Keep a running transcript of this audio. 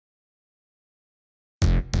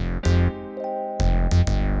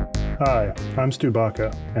Hi, I'm Stu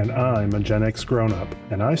Baca, and I'm a Gen X grown-up,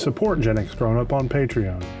 and I support Gen X Grown-up on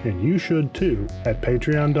Patreon, and you should too at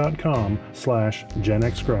patreon.com/Gen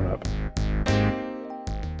X Grown-up.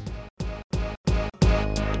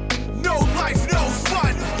 No life, no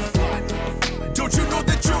fun. Don't you know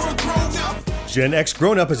that you're a grown-up? Gen X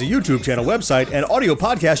Grown Up is a YouTube channel, website, and audio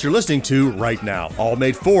podcast you're listening to right now. All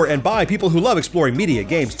made for and by people who love exploring media,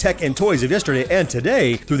 games, tech, and toys of yesterday and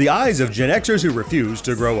today through the eyes of Gen Xers who refuse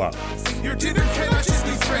to grow up. Your dinner cannot just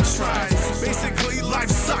be french fries. Basically, life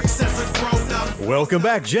sucks as a grown-up. Welcome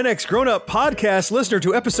back, Gen X Grown Up podcast listener,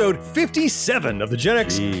 to episode 57 of the Gen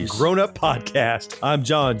X Grown Up podcast. I'm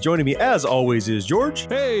John. Joining me, as always, is George.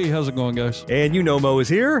 Hey, how's it going, guys? And you know Mo is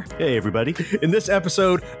here. Hey, everybody. In this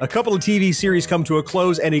episode, a couple of TV series come to a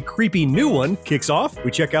close and a creepy new one kicks off.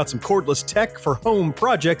 We check out some cordless tech for home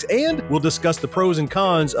projects, and we'll discuss the pros and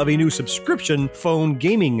cons of a new subscription phone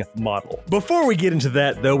gaming model. Before we get into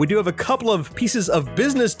that, though, we do have a couple of pieces of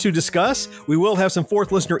business to discuss. We will have some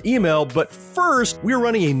fourth listener email, but first, we're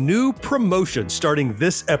running a new promotion starting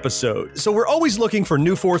this episode. So we're always looking for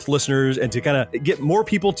new fourth listeners and to kind of get more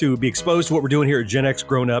people to be exposed to what we're doing here at Gen X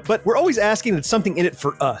Grown Up, but we're always asking that something in it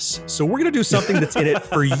for us. So we're going to do something that's in it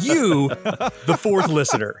for you, the fourth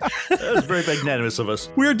listener. That was very magnanimous of us.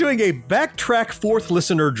 We're doing a backtrack fourth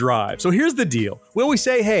listener drive. So here's the deal. We always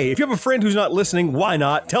say, hey, if you have a friend who's not listening, why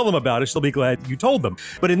not? Tell them about it. They'll be glad you told them.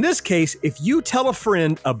 But in this case, if you tell a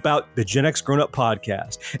friend about the Gen X Grown Up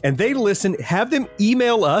podcast and they listen, have them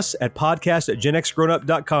email us at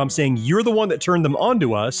podcast@genxgrownup.com saying you're the one that turned them on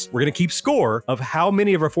to us. We're going to keep score of how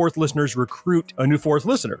many of our fourth listeners recruit a new fourth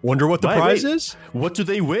listener. Wonder what the prize is? What do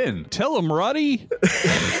they win? Tell them, Roddy.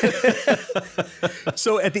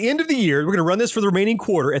 So at the end of the year, we're going to run this for the remaining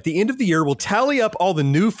quarter. At the end of the year, we'll tally up all the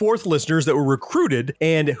new fourth listeners that were recruited,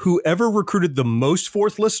 and whoever recruited the most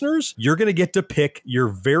fourth listeners, you're going to get to pick your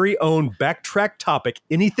very own backtrack topic,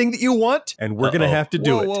 anything that you want, and we're going to have to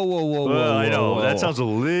do it. Well, I know. That sounds a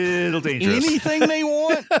little dangerous. Anything they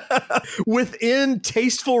want? Within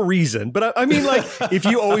tasteful reason. But I mean, like, if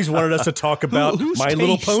you always wanted us to talk about Who's My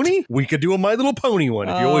Little taste? Pony, we could do a My Little Pony one.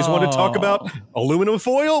 If you always want to talk about aluminum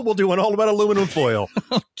foil, we'll do one all about aluminum foil.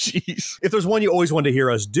 Jeez. If there's one you always want to hear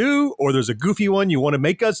us do, or there's a goofy one you want to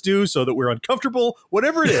make us do so that we're uncomfortable,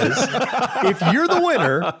 whatever it is, if you're the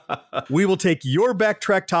winner, we will take your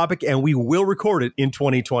backtrack topic and we will record it in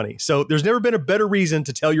 2020. So there's never been a better reason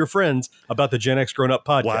to tell your friends about the Gen X Grown Up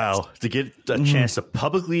podcast. Wow. To get a chance to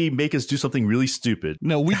publicly make us do something really stupid.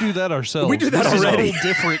 No, we do that ourselves. We do that This already. is a whole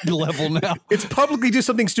different level now. It's publicly do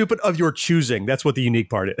something stupid of your choosing. That's what the unique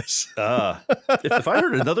part is. If I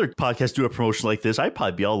heard another podcast do a promotion like this, I'd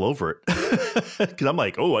probably be all over it. Because I'm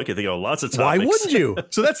like, I can think of lots of topics. Why wouldn't you?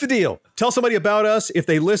 So that's the deal. Tell somebody about us. If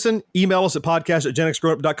they listen, email us at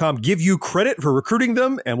podcast@genxgrownup.com. Give you credit for recruiting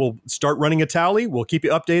them, and we'll start running a tally. We'll keep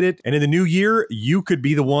you updated. And in the new year, you could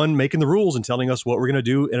be the one making the rules and telling us what we're going to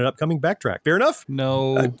do in an upcoming backtrack. Fair enough?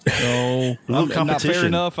 No. little Not competition. fair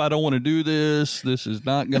enough. I don't want to do this. This is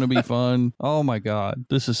not going to be fun. Oh, my God.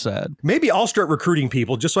 This is sad. Maybe I'll start recruiting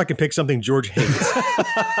people just so I can pick something George hates.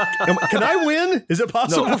 Can I win? Is it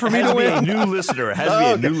possible for me to win? A new listener. It has to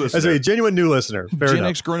be a new listener. As a genuine new listener. Fair Gen enough.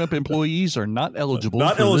 X grown-up employees are not eligible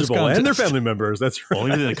Not for eligible, this and their contest. family members. That's right.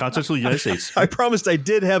 Only within the context of the United States. I promised I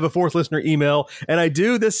did have a fourth listener email, and I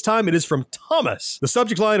do this time. It is from Thomas. The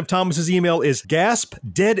subject line of Thomas's email is Gasp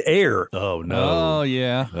Dead Air. Oh, no. Oh,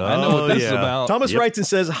 yeah. I know what this is about. Thomas writes and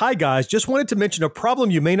says, "Hi guys, just wanted to mention a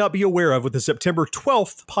problem you may not be aware of with the September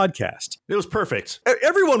 12th podcast. It was perfect.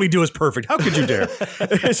 Everyone we do is perfect. How could you dare?"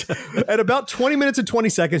 At about 20 minutes and 20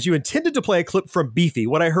 seconds, you intended to play a clip from Beefy.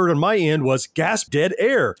 What I heard on my end was Gasp Dead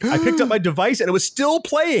Air. I picked up my device and it was still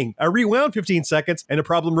playing. I rewound 15 seconds and the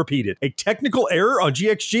problem repeated. A technical error on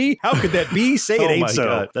GXG? How could that be? Say it Oh ain't my so.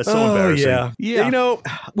 God. That's so embarrassing. Yeah. Yeah. You know,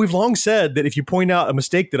 we've long said that if you point out a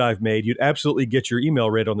mistake that I've made, you'd absolutely get your email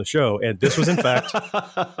read on the show. And this was, in fact,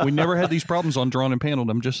 We never had these problems on Drawn and Paneled.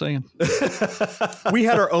 I'm just saying. we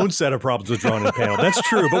had our own set of problems with Drawn and Panel. That's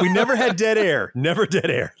true. But we never had dead air. Never dead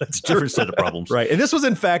air. That's true. Different set of problems. Right. And this was,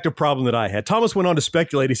 in fact, a problem that I had. Thomas went on to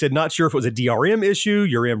speculate. He said, not sure if it was a DRM issue,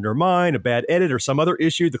 your M nor mine, a bad edit, or some other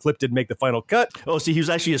issue. The clip didn't make the final cut. Oh, see, he was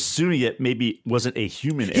actually assuming it maybe wasn't a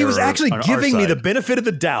human error. He was actually on our giving me side. the benefit of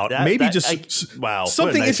the doubt. Maybe just wow, what a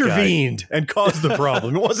something nice guy. intervened and caused the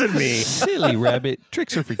problem. It wasn't me. Silly rabbit.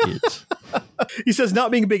 Tricks are for kids. He says,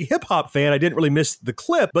 not being a big hip hop fan, I didn't really miss the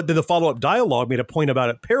clip, but then the follow-up dialogue made a point about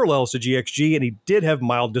it parallels to GXG, and he did have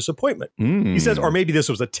mild disappointment. He says, or maybe this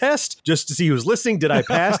was a test just to see who was listening. Did I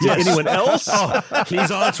pass? Did anyone else? Oh,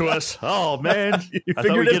 he's on to us. Oh, man. I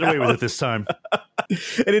thought we'd get away with it this time.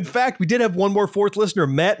 And in fact, we did have one more fourth listener,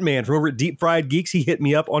 Matt Man from over at Deep Fried Geeks. He hit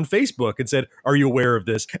me up on Facebook and said, are you aware of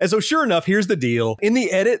this? And so sure enough, here's the deal. In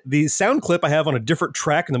the edit, the sound clip I have on a different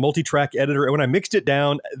track in the multi-track editor. And when I mixed it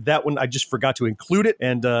down, that one, I just forgot to include it.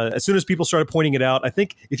 And as soon as people started pointing it out, I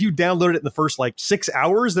think if you downloaded it in the first 6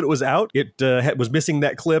 hours that it was out, it was missing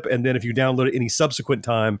that clip. And then if you download it any subsequent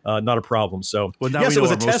time, not a problem. So yes, it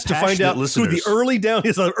was a test to find out who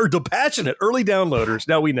the passionate early downloaders.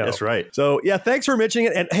 Now we know. That's right. So yeah, thanks for mentioning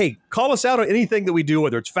it. And hey, call us out on anything that we do,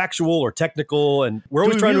 whether it's factual or technical. And we're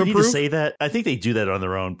always trying to improve. Need to say that? I think they do that on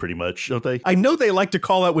their own pretty much, don't they? I know they like to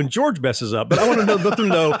call out when George messes up, but I want to let them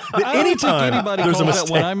know that anytime anybody there's a calls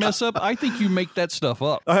mistake. out when I mess up, I think you make that stuff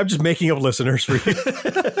up. I'm just making up listeners for you.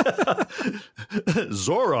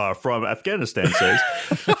 Zora from Afghanistan says.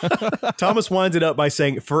 Thomas winds it up by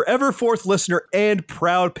saying, forever fourth listener and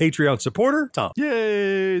proud Patreon supporter, Tom.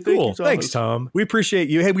 Yay. Cool. Thanks, Tom. We appreciate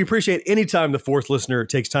you. Hey, we appreciate any time the fourth listener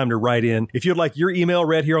takes time to write in. If you'd like your email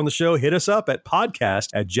read here on the show, hit us up at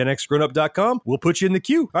podcast@genxgrownup.com. We'll put you in the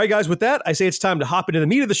queue. All right, guys, with that, I say it's time to hop into the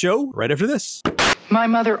meat of the show right after this. My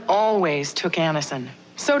mother always took Anacin.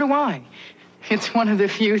 So do I. It's one of the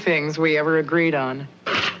few things we ever agreed on.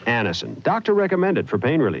 Anacin, doctor recommended for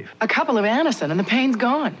pain relief. A couple of Anacin and the pain's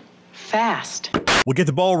gone. Fast. We'll get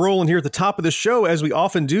the ball rolling here at the top of the show, as we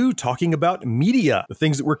often do, talking about media, the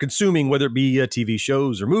things that we're consuming, whether it be TV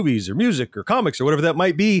shows or movies or music or comics or whatever that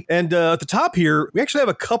might be. And at the top here, we actually have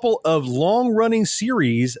a couple of long-running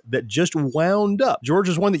series that just wound up. George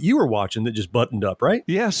is one that you were watching that just buttoned up, right?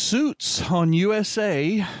 Yeah, Suits on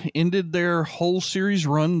USA ended their whole series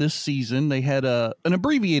run this season. They had an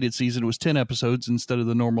abbreviated season. It was 10 episodes instead of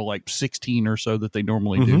the normal 16 or so that they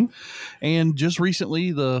normally do. And just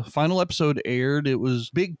recently, the final episode aired. It was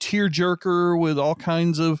big tearjerker with all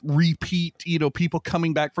kinds of repeat, people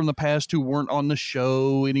coming back from the past who weren't on the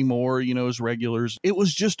show anymore, as regulars. It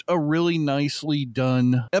was just a really nicely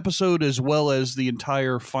done episode, as well as the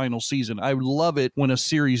entire final season. I love it when a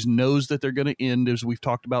series knows that they're going to end, as we've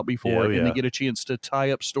talked about before, and they get a chance to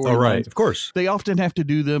tie up storylines. Oh, right. Of course. They often have to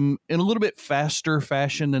do them in a little bit faster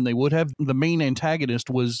fashion than they would have. The main antagonist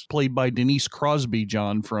was played by Denise Crosby,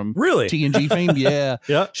 John, from TNG fame.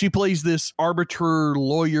 Yeah. She plays this arbiter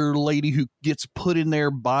lawyer lady who gets put in there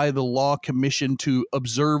by the law commission to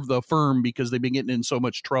observe the firm because they've been getting in so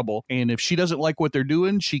much trouble. And if she doesn't like what they're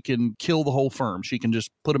doing, she can kill the whole firm. She can just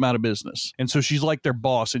put them out of business. And so she's like their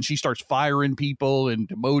boss, and she starts firing people and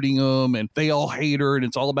demoting them, and they all hate her, and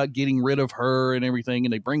it's all about getting rid of her and everything.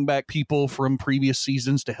 And they bring back people from previous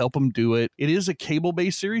seasons to help them do it. It is a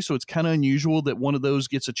cable-based series, so it's kind of unusual that one of those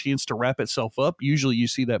gets a chance to wrap itself up. Usually you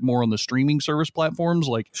see that more on the streaming service platforms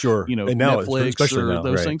like, and now Netflix or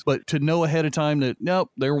those things. But to know ahead of time that, nope,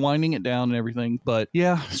 they're winding it down and everything. But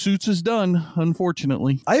yeah, Suits is done,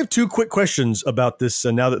 unfortunately. I have two quick questions about this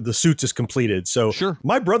now that the Suits is completed. So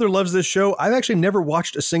my brother loves this show. I've actually never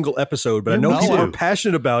watched a single episode, but I know people are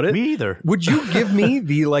passionate about it. Me either. Would you give me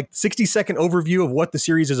the 60-second overview of what the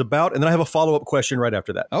series is about? And then I have a follow-up question right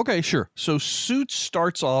after that. Okay, sure. So Suits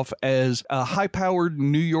starts off as a high-powered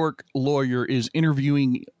New York lawyer is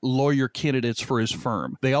interviewing lawyer candidates for his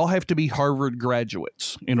firm. They all have to be Harvard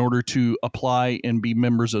graduates in order to apply and be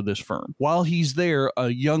members of this firm. While he's there, a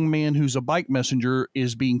young man who's a bike messenger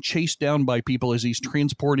is being chased down by people as he's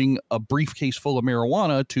transporting a briefcase full of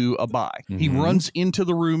marijuana to a buy. He runs into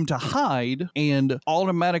the room to hide and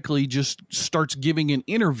automatically just starts giving an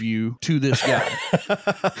interview to this guy.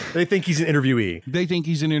 They think he's an interviewee.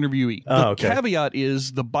 The caveat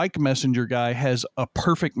is the bike messenger guy has a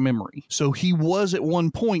perfect memory. So he was at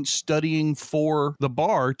one point studying for the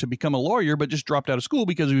bar to become a lawyer, but just dropped out of school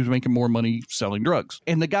because he was making more money selling drugs.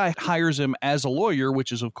 And the guy hires him as a lawyer,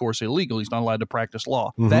 which is, of course, illegal. He's not allowed to practice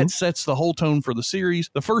law. That sets the whole tone for the series.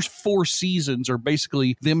 The first 4 seasons are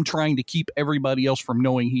basically them trying to keep everybody else from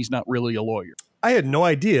knowing he's not really a lawyer. I had no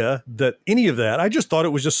idea that any of that. I just thought it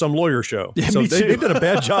was just some lawyer show. Yeah, so they've done a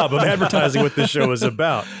bad job of advertising what this show is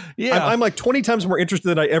about. Yeah. I'm like 20 times more interested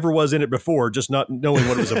than I ever was in it before, just not knowing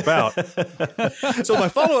what it was about. So my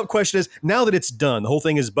follow-up question is, now that it's done, the whole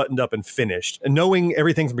thing is buttoned up and finished, and knowing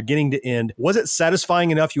everything from beginning to end, was it satisfying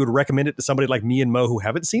enough you would recommend it to somebody like me and Mo who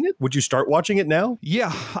haven't seen it? Would you start watching it now?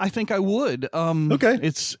 Yeah, I think I would. Okay.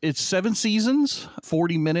 It's 7 seasons,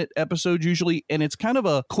 40-minute episodes usually, and it's kind of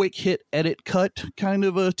a quick hit edit cut. vignette kind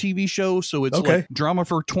of a TV show. So it's like drama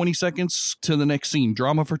for 20 seconds to the next scene,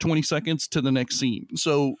 drama for 20 seconds to the next scene.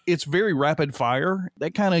 So it's very rapid fire.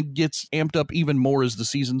 That kind of gets amped up even more as the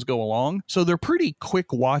seasons go along. So they're pretty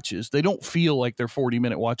quick watches. They don't feel like they're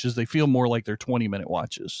 40-minute watches. They feel more like they're 20-minute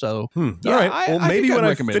watches. So all right. Well, maybe when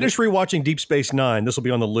I finish rewatching Deep Space Nine, this will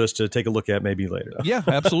be on the list to take a look at maybe later. Yeah,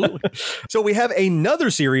 absolutely. So we have another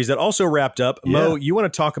series that also wrapped up. Mo, you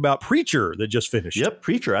want to talk about Preacher that just finished? Yep,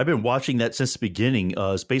 Preacher. I've been watching that since the beginning.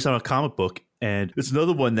 It's based on a comic book. And it's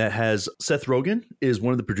another one that has Seth Rogen is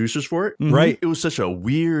one of the producers for it. Mm-hmm. Right. It was such a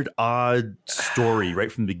weird, odd story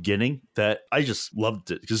right from the beginning that I just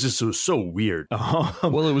loved it because this was so weird.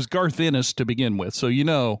 Well, it was Garth Ennis to begin with. So,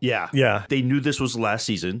 Yeah. They knew this was the last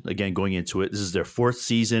season. Again, going into it, this is their 4th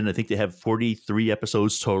season. I think they have 43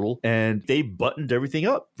 episodes total. And they buttoned everything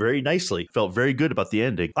up very nicely. Felt very good about the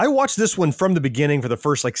ending. I watched this one from the beginning for the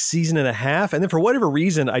first season and a half. And then for whatever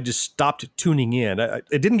reason, I just stopped tuning in.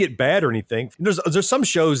 It didn't get bad or anything. There's some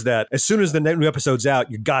shows that as soon as the new episode's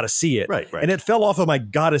out, you got to see it. Right. And it fell off of my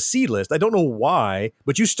got to see list. I don't know why,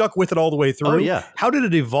 but you stuck with it all the way through. Oh, yeah. How did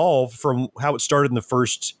it evolve from how it started in the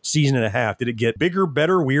first season and a half? Did it get bigger,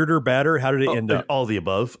 better, weirder, badder? How did it end up? All the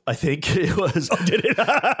above. I think it was. Oh, did it?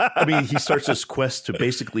 I mean, he starts this quest to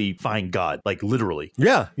basically find God, literally.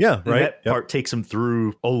 Yeah, and that part takes him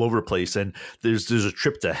through all over the place. And there's a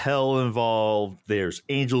trip to hell involved. There's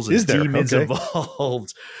angels and demons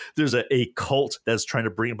involved. There's a cult that's trying to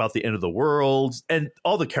bring about the end of the world. And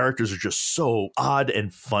all the characters are just so odd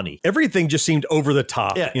and funny. Everything just seemed over the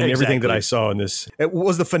top in everything that I saw in this.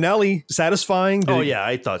 Was the finale satisfying? Yeah,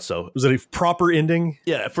 I thought so. Was it a proper ending?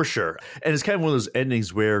 Yeah, for sure. And it's kind of one of those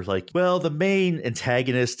endings where the main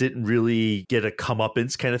antagonist didn't really get a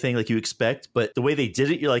comeuppance kind of thing like you expect. But the way they did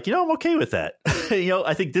it, you're like, I'm okay with that.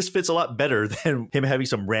 I think this fits a lot better than him having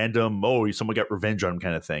some random, someone got revenge on him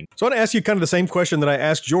kind of thing. So I want to ask you kind of the same question that I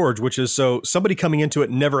asked George, which is, so somebody coming into it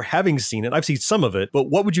never having seen it, I've seen some of it, but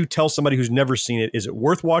what would you tell somebody who's never seen it? Is it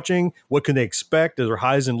worth watching? What can they expect? Are there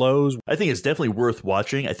highs and lows? I think it's definitely worth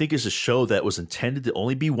watching. I think it's a show that was intended to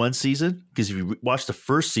only be one season, because if you watch the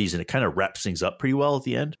first season, it kind of wraps things up pretty well at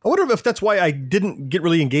the end. I wonder if that's why I didn't get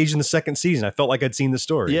really engaged in the second season. I felt like I'd seen the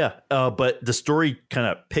story. Yeah, but the story kind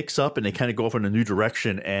of picks up and they kind of go off in a new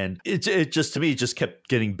direction, and it just, to me, it just kept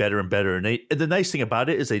getting better and better. And the nice thing about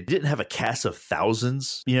it is they didn't have a cast of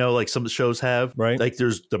thousands, like some shows have. Right.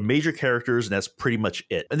 There's the major characters, and that's pretty much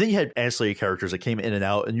it. And then you had ancillary characters that came in and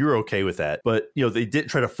out, and you're okay with that. But, they didn't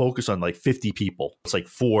try to focus on 50 people. It's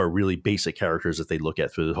 4 really basic characters that they look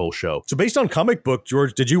at through the whole show. So based on comic book,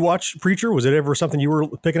 George, did you watch Preacher? Was it ever something you were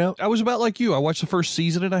picking out? I was about like you. I watched the first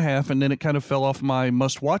season and a half, and then it kind of fell off my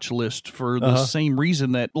must-watch list for the same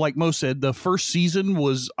reason that, like Mo said, the first season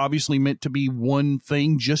was obviously meant to be one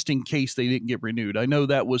thing just in case they didn't get renewed. I know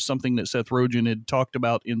that was something that Seth Rogen had talked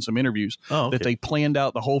about in some interviews, that they planned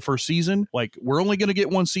out the whole first season. We're only going to get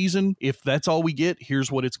one season. If that's all we get,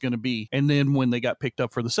 here's what it's going to be. And then when they got picked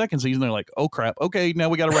up for the second season, they're like, oh crap, okay, now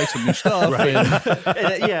we got to write some new stuff.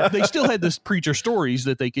 And they still had this Preacher stories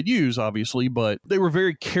that they could use, obviously, but they were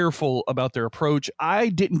very careful about their approach. I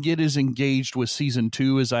didn't get as engaged with season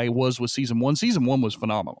 2 as I was with season 1. Season 1 was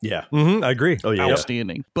phenomenal. Yeah. Mm-hmm, I agree. Oh, yeah.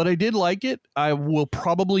 Outstanding. But I did like it. I will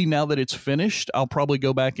probably, now that it's finished, I'll probably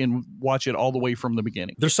go back and watch it all the way from the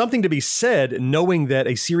beginning. There's something to be said knowing that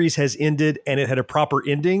a series has ended and it had a proper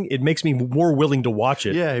ending. It makes me more willing to watch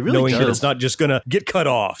it. Yeah, it really knowing does. that it's not just going to get cut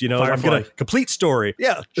off. Firefly. I'm going to complete story.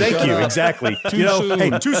 Yeah, thank you. Exactly. Soon.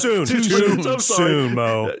 Hey, too soon. Too soon. Too soon,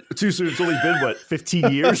 Mo. Too soon. It's only been,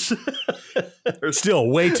 15 years? Still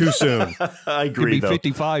way too soon. I agree, It could be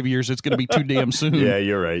 55 years. It's going to be too damn soon. Yeah,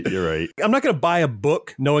 you're right. I'm not going to buy a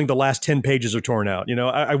book knowing the last 10 pages are torn out.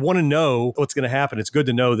 I want to know what's going to happen. It's good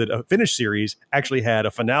to know that a finished series actually had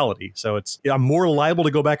a finality. So I'm more liable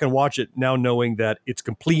to go back and watch it now knowing that it's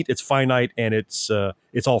complete, it's finite, and it's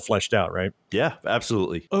all fleshed out, right? Yeah,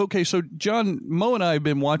 absolutely. Okay, so John, Mo and I have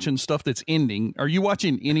been watching stuff that's ending. Are you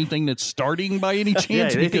watching anything that's starting by any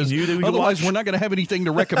chance? Because otherwise we're not going to have anything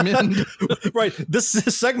to recommend. Right. This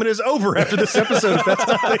segment is over after this episode, if that's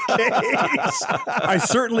not the case. I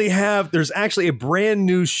certainly have. There's actually a brand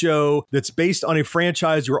new show that's based on a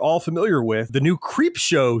franchise you're all familiar with. The new Creep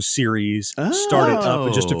Show series started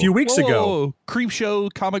up just a few few weeks ago.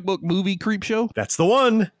 Creepshow, comic book movie Creepshow? That's the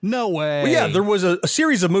one. No way. Well, yeah, there was a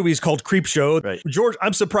series of movies called Creepshow. Right. George,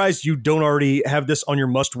 I'm surprised you don't already have this on your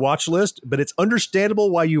must-watch list, but it's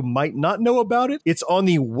understandable why you might not know about it. It's on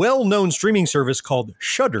the well-known streaming service called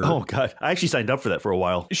Shudder. Oh, God. I actually signed up for that for a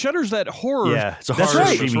while. Shudder's that horror. Yeah, it's a horror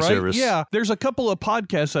streaming service. Yeah, there's a couple of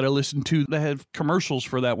podcasts that I listen to that have commercials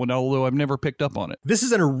for that one, although I've never picked up on it. This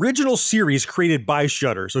is an original series created by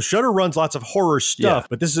Shudder. So Shudder runs lots of horror stuff,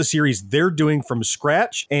 but this is a series they're doing from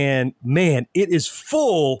scratch. And man, it is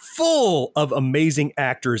full of amazing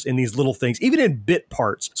actors in these little things, even in bit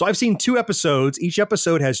parts. So I've seen 2 episodes. Each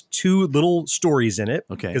episode has 2 little stories in it.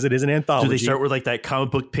 Okay. Because it is an anthology. Do they start with like that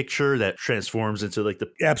comic book picture that transforms into like the...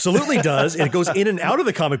 It absolutely does. And it goes in and out of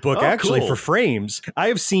the comic book, actually, for frames. I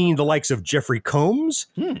have seen the likes of Jeffrey Combs,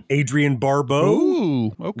 Adrian Barbeau,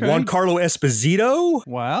 Juan Carlo Esposito.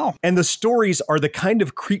 Wow. And the stories are the kind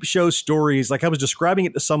of Creepshow stories. Like I was describing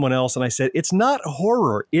it to someone else and I said, it's not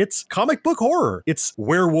horror. It's comic book horror. It's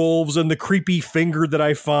werewolves and the creepy finger that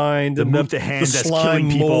I find. The and move to hand that's killing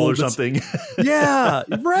people or something. Yeah,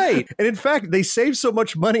 right. And in fact, they save so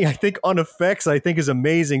much money, I think, on effects, I think is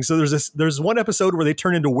amazing. So there's one episode where they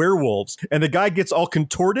turn into werewolves and the guy gets all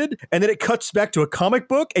contorted and then it cuts back to a comic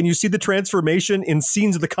book and you see the transformation in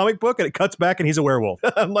scenes of the comic book and it cuts back and he's a werewolf.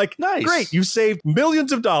 I'm like, nice. Great. You saved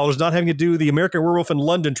millions of dollars not having to do the American Werewolf in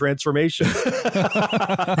London transformation.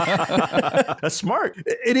 That's smart.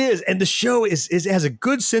 It is. And the show has a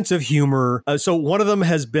good sense of humor. So one of them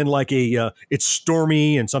has been like it's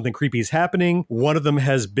stormy and something creepy is happening. One of them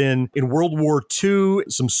has been in World War II.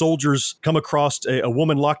 Some soldiers come across a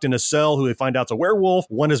woman locked in a cell who they find out's a werewolf.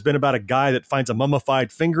 One has been about a guy that finds a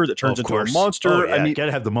mummified finger that turns into a monster. Oh, yeah. I mean,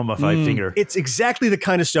 gotta have the mummified finger. It's exactly the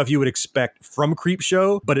kind of stuff you would expect from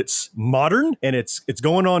Creepshow, but it's modern and it's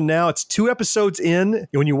going on now. It's 2 episodes in. And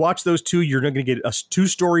when you watch those 2, you're going to get 2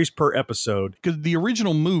 stories per episode. Because the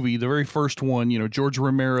original movie, the very first one, George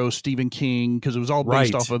Romero, Stephen King, because it was all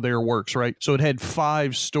based off of their works, right? So it had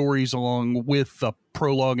 5 stories along with the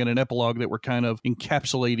prologue and an epilogue that were kind of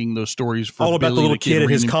encapsulating those stories for all about Billy, the little kid in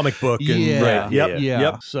his comic book. And,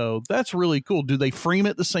 Yep. So that's really cool. Do they frame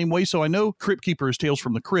it the same way? So I know Crypt Keeper's Tales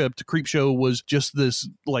from the Crypt. Creepshow was just this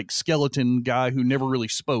like skeleton guy who never really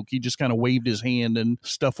spoke. He just kind of waved his hand and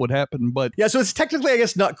stuff would happen. But yeah, so it's technically, I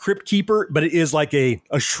guess, not Crypt Keeper, but it is like a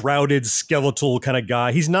shrouded skeletal kind of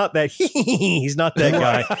guy. He's not that. He's not that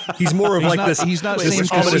guy. He's more of this. He's not this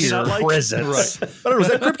ominous presence. Right. I don't know. Was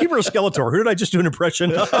that Crypt Keeper or Skeletor? Who did I just do an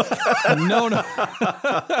impression of? No.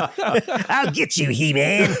 I'll get you,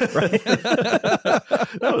 He-Man. Right?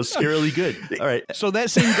 That was scarily good. All right. So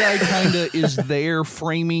that same guy kind of is there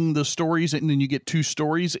framing the stories, and then you get 2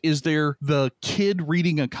 stories. Is there the kid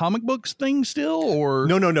reading a comic books thing still, or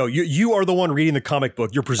no? You are the one reading the comic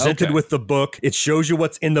book. You're presented with the book. It shows you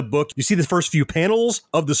what's in the book. You see the first few panels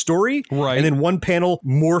of the story, right? And then one panel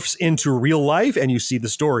morphs into real life, and you see the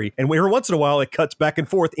story. And every once in a while, it cuts back and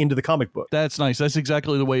forth into the comic book. That's nice. That's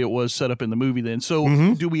exactly the way it was set up in the movie then. So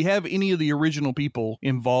do we have any of the original people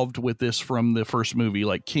involved with this from the first movie,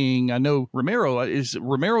 like King? I know Romero. Is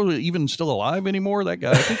Romero even still alive anymore? That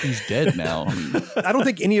guy, I think he's dead now. I don't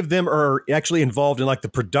think any of them are actually involved in like the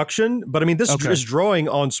production, but I mean, this is drawing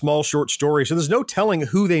on small short stories. So there's no telling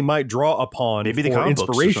who they might draw upon maybe for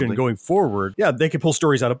inspiration going forward. Yeah, they could pull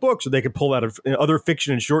stories out of books or they could pull out of other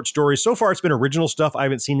fiction and short stories. So far, it's been original stuff I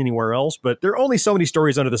haven't seen anywhere else, but there are only so many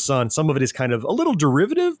stories under the sun. Some of it is kind of a little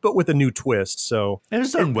derivative, but with a new twist. So and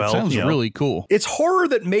it's done well. It sounds really cool. It's horror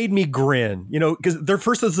that made me grin, because their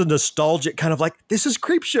first is a nostalgic kind of like, this is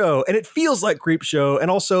Creepshow, and it feels like Creepshow, and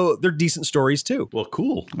also they're decent stories too. Well,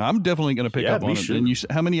 cool. I'm definitely going to pick up on it. And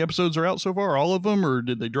how many episodes are out so far? All of them, or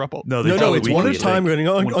did they drop all? No, it's one at a time going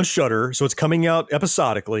on Shudder, so it's coming out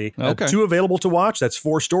episodically. Okay. 2 available to watch. That's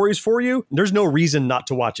 4 stories for you. There's no reason not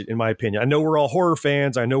to watch it, in my opinion. I know we're all horror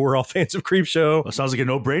fans. I know we're all fans of Creepshow. Well, sounds like a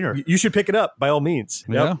no-brainer. You should pick it up by all means.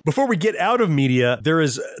 Yeah. Before we get out of media, there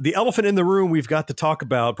is the elephant in the room we've got to talk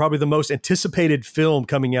about, probably the most anticipated film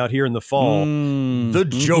coming out here in the fall, The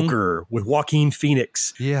Joker with Joaquin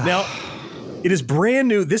Phoenix. Yeah. Now, it is brand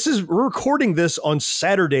new. We're recording this on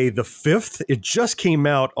Saturday the 5th. It just came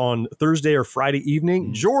out on Thursday or Friday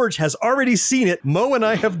evening. George has already seen it. Mo and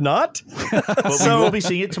I have not. But we will be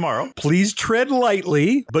seeing it tomorrow. Please tread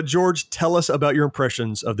lightly. But George, tell us about your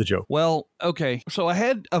impressions of the Joker. Well, okay. So I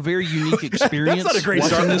had a very unique experience. That's not a great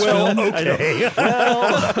watching start. This film. Okay.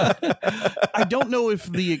 I don't know if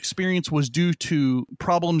the experience was due to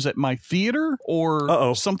problems at my theater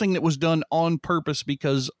or something that was done on purpose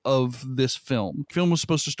because of this film. film. Film was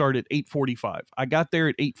supposed to start at 8:45. I got there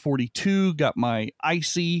at 8:42, got my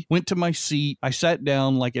icy, went to my seat. I sat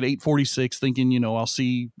down like at 8:46 thinking, I'll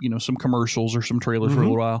see, some commercials or some trailer for a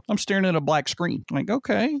little while. I'm staring at a black screen. I'm like,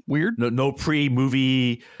 okay, weird. No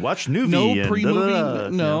pre-movie. Watch Nuvi. No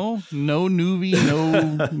pre-movie. No Nuvi.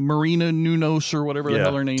 No Marina Nunos or whatever the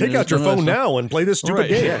hell her name is. Take out your phone now and play this stupid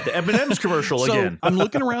game. Yeah, the M&M's commercial again. I'm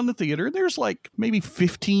looking around the theater. There's like maybe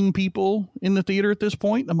 15 people in the theater at this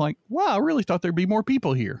point. I'm like, wow, I really thought there'd be more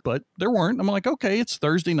people here, but there weren't. I'm like, okay, it's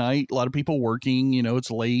Thursday night. A lot of people working.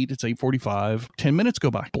 It's late. It's 8:45. 10 minutes go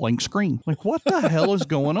by. Blank screen. Like, what the hell is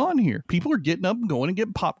going on here? People are getting up and going and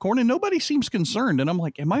getting popcorn, and nobody seems concerned. And I'm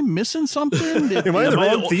like, am I missing something? Am I in the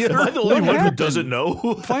wrong theater? Am I the only one who doesn't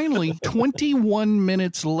know? Finally, 21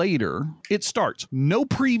 minutes later, it starts. No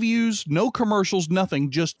previews, no commercials,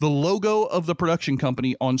 nothing. Just the logo of the production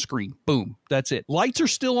company on screen. Boom. That's it. Lights are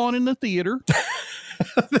still on in the theater.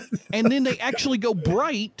 And then they actually go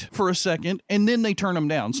bright for a second, and then they turn them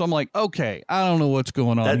down. So I'm like, okay, I don't know what's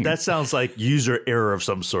going on here. That sounds like user error of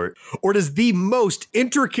some sort. Or does the most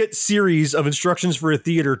intricate series of instructions for a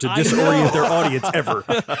theater to disorient their audience ever.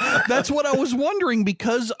 That's what I was wondering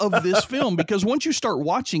because of this film. Because once you start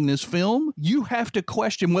watching this film, you have to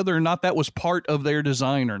question whether or not that was part of their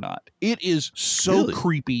design or not. It is so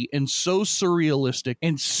creepy and so surrealistic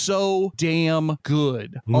and so damn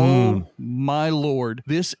good. Oh, my Lord.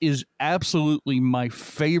 This is absolutely my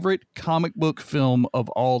favorite comic book film of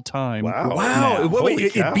all time. Wow.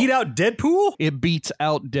 Wait, it beat out Deadpool? It beats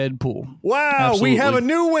out Deadpool. Wow. Absolutely. We have a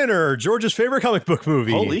new winner. George's favorite comic book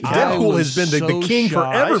movie. Holy cow. Deadpool has been the king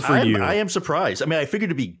forever for you. I am surprised. I mean, I figured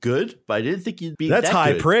it'd be good, but I didn't think you'd be That's that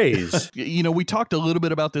high good. Praise. We talked a little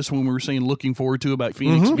bit about this when we were saying looking forward to about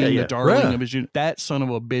Phoenix being the darling of his generation. That son of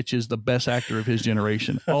a bitch is the best actor of his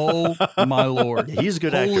generation. Oh, my Lord. He's a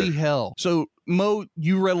good actor. Holy actor. hell. So, Mo,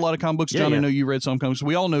 you read a lot of comic books. John, I know you read some comics.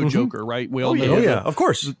 We all know Joker, right? We all know of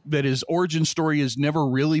course. That his origin story has never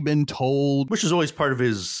really been told. Which is always part of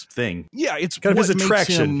his thing. Yeah, it's kind of his what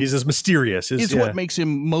attraction. He's as mysterious. It's what makes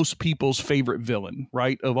him most people's favorite villain,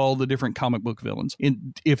 right? Of all the different comic book villains.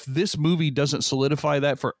 And if this movie doesn't solidify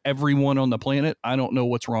that for everyone on the planet, I don't know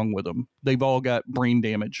what's wrong with them. They've all got brain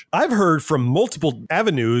damage. I've heard from multiple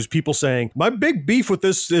avenues people saying, my big beef with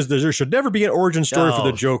this is there should never be an origin story for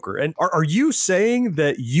the Joker. And are you saying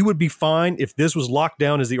that you would be fine if this was locked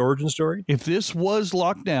down as the origin story? If this was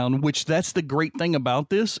locked down, which that's the great thing about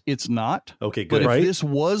this, it's not. Okay, good. But if this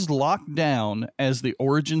was locked down as the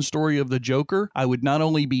origin story of the Joker, I would not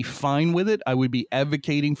only be fine with it, I would be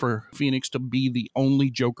advocating for Phoenix to be the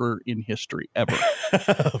only Joker in history ever.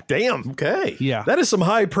 Damn. Okay. Yeah. That is some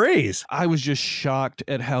high praise. I was just shocked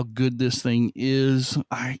at how good this thing is.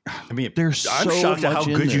 I mean, there's I'm so shocked at much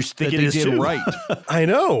how in good you this think that it they is did too. right. I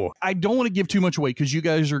know. I don't want to give too much away because you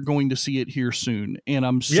guys are going to see it here soon, and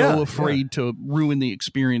I'm so afraid to ruin the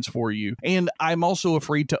experience for you. And I'm also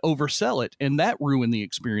afraid to oversell it, and that ruin the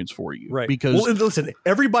experience for you. Right. Because listen,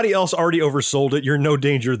 everybody else already oversold it. You're no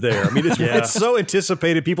danger there. I mean, it's so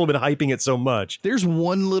anticipated. People have been hyping it so much. There's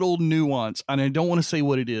one little nuance, and I don't want to say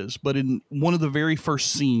what it is, but in one of the very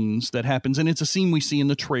first scenes that happens, and it's a scene we see in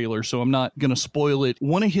the trailer, so I'm not going to spoil it.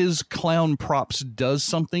 One of his clown props does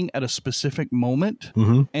something at a specific moment,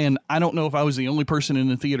 and I don't know if I was the only person in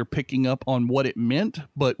the theater picking up on what it meant,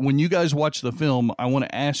 but when you guys watch the film, I want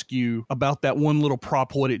to ask you about that one little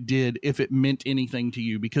prop, what it did, if it meant anything to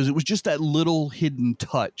you, because it was just that little hidden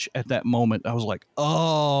touch at that moment. I was like,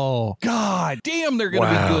 oh, God damn, they're going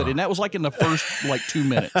to be good. And that was like in the first 2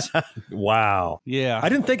 minutes. Wow. Yeah. I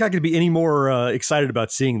didn't think I could be any more excited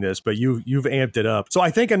about seeing this, but you've amped it up. So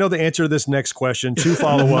I think I know the answer to this next question. 2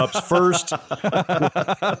 follow-ups. First,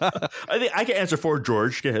 I think I can answer for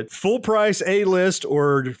George. Go ahead. Full price A-list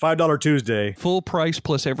or $5 Tuesday? Full price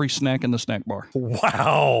plus every snack in the snack bar.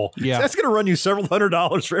 Wow. Yeah. That's going to run you several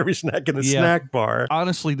 $100s for every snack in the snack bar.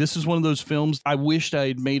 Honestly, this is one of those films I wished I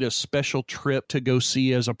had made a special trip to go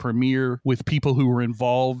see as a premiere with people who were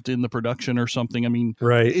involved in the production or something. I mean,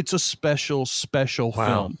 it's a special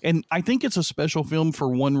film. And I think it's a special film for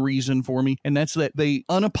one reason for me, and that's that they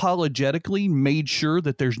unapologetically made sure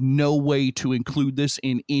that there's no way to include this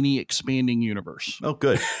in any expanding universe. Oh,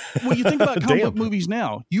 good. Well, you think about comic book movies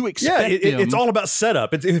now. You expect it's all about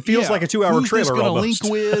setup. It feels like a 2-hour trailer. Who's this going to link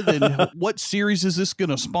with, and what series is this going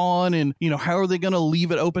to spawn, and how are they going to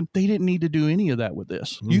leave it open? They didn't need to do any of that with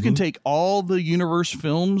this. You can take all the universe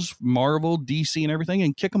films, Marvel, DC, and everything,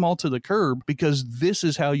 and kick them all to the curb, because this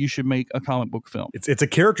is how you should make a comic book film. It's a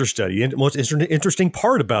character study, and what's interesting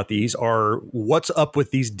part about these are what's up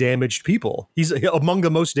with these damaged people. He's among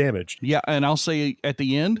the most damaged. Yeah, and I'll say at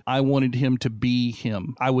the end, I wanted him to be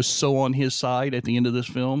him. I was so on his side at the end of this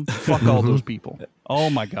film. Fuck all those people. Oh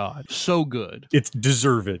my God. So good. It's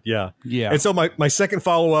deserved. Yeah. Yeah. And so my second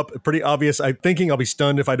follow-up, pretty obvious. I'm thinking I'll be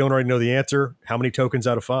stunned if I don't already know the answer. How many tokens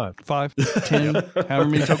out of 5? 5, 10, however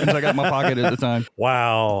many tokens I got in my pocket at the time.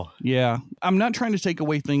 Wow. Yeah. I'm not trying to take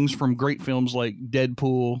away things from great films like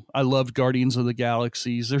Deadpool. I loved Guardians of the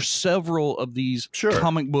Galaxies. There's several of these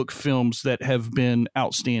comic book films that have been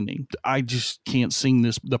outstanding. I just can't sing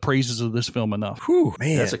the praises of this film enough. Whew,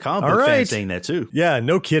 man. That's a comic book fan saying that too. Yeah,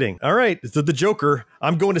 no kidding. All right. So the Joker,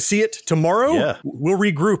 I'm going to see it tomorrow. Yeah. We'll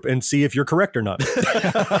regroup and see if you're correct or not.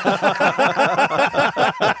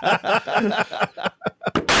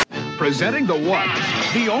 Presenting the one,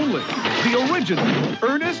 the only, the original,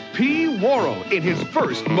 Ernest P. Worrell in his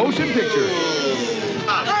first motion picture.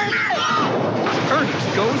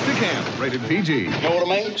 Ernest Goes to Camp, rated PG. Know what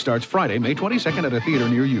I mean? Starts Friday, May 22nd at a theater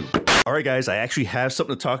near you. All right, guys, I actually have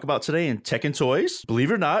something to talk about today in Tekken Toys. Believe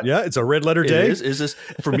it or not. Yeah, it's a red letter day. It is.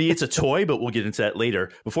 For me, it's a toy, but we'll get into that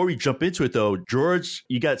later. Before we jump into it, though, George,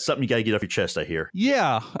 you got something you got to get off your chest, I hear.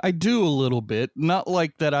 Yeah, I do a little bit. Not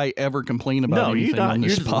like that I ever complain about anything on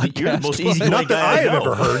this podcast. You're the most easy not that I have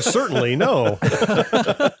ever heard. Certainly, no.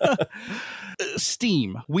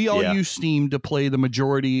 Steam. We all use Steam to play the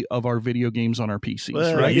majority of our video games on our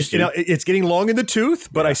PCs, right? It's getting long in the tooth,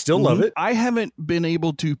 but I still love it. I haven't been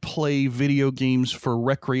able to play video games for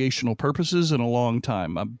recreational purposes in a long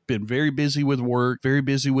time. I've been very busy with work, very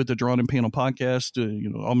busy with the Drawn and Panel podcast.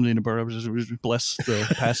 Bless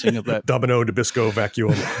the passing of that. Domino Nabisco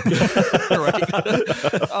vacuum. Right.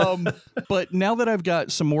 But now that I've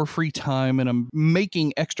got some more free time and I'm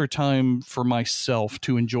making extra time for myself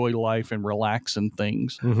to enjoy life and relax and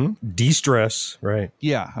things. De-stress, right.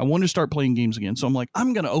 Yeah, I wanted to start playing games again. So I'm like,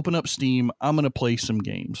 I'm going to open up Steam. I'm going to play some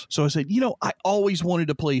games. So I said, I always wanted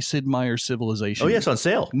to play Sid Meier's Civilization. Oh, yeah, it's on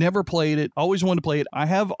sale. Never played it. Always wanted to play it. I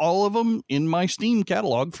have all of them in my Steam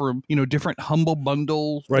catalog for, different humble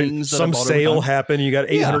bundle things. Some sale happened. You got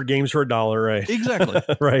 800 games for $1, right? Exactly.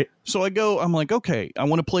 Right. So I'm like, okay, I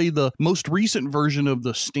want to play the most recent version of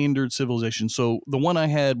the standard Civilization. So the one I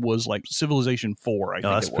had was like Civilization 4, I think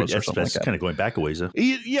it was, or something like that. Kind of going back a ways, huh?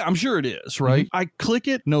 Yeah, I'm sure it is, right? I click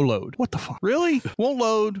it, no load. What the fuck? Really? Won't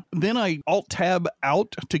load. Then I Alt-Tab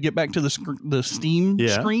out to get back to the Steam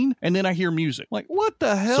screen, and then I hear music. Like, what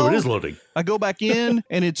the hell? So it is loading. I go back in,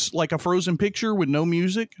 and it's like a frozen picture with no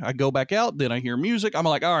music. I go back out, then I hear music. I'm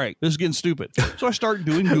like, all right, this is getting stupid. So I start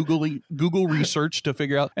doing Google research to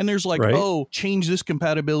figure out, and there's like, change this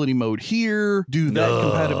compatibility mode here, do that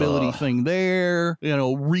compatibility thing there,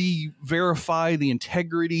 re-verify the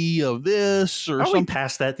integrity of this or something. Are we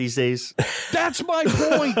past that these days? That's my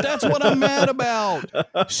point. That's what I'm mad about.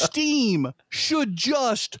 Steam should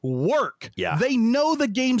just work. Yeah. They know the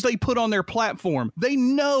games they put on their platform. They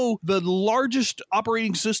know the largest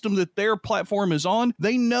operating system that their platform is on.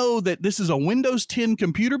 They know that this is a Windows 10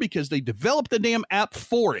 computer because they developed the damn app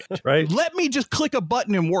for it. Right. Let me just click a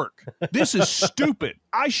button and work. This is stupid.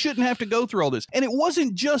 I shouldn't have to go through all this. And it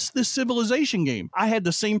wasn't just the Civilization game. I had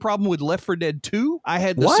the same problem with Left 4 Dead 2. I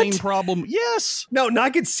had the same problem. Yes. No, I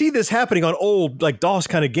could see this happening on old, like DOS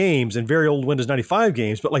kind of games and very old Windows 95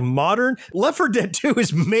 games, but like modern, Left 4 Dead 2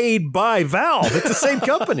 is made by Valve. It's the same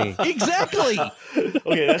company. Exactly.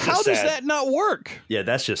 Okay, that's How does that not work? Yeah,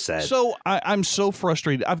 that's just sad. So I'm so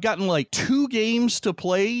frustrated. I've gotten like 2 games to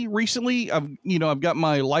play recently. I've got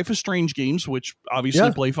my Life is Strange games, which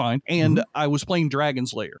obviously play fine, and I was playing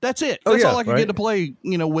Dragon's Lair. That's it. That's all I could get to play,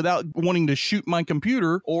 without wanting to shoot my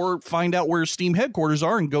computer or find out where Steam headquarters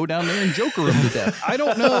are and go down there and Joker them to death. I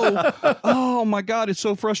don't know. Oh my God, it's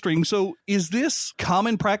so frustrating. So is this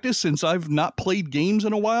common practice since I've not played games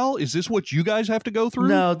in a while? Is this what you guys have to go through?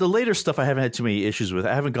 No, the later stuff I haven't had too many issues with.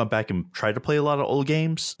 I haven't gone back and tried to play a lot of old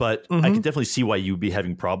games, but I can definitely see why you'd be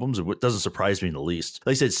having problems. It doesn't surprise me in the least.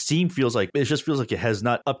 Like I said, Steam feels like it has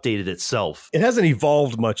not updated itself. It hasn't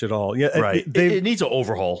evolved much at all. Yeah, right. It needs an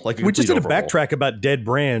overhaul. We just did a backtrack about dead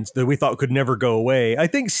brands that we thought could never go away. I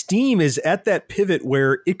think Steam is at that pivot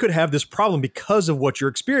where it could have this problem because of what you're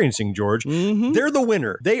experiencing, George. They're the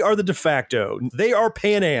winner. They are the de facto. They are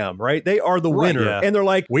Pan Am, right? They are the winner. Yeah. And they're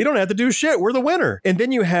like, we don't have to do shit. We're the winner. And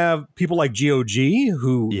then you have people like GOG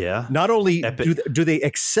who not only do they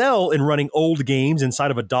excel in running old games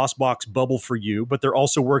inside of a DOS box bubble for you, but they're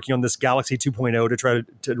also working on this Galaxy 2.0 to try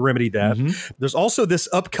to remedy that. There's also this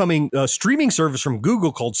upcoming streaming service from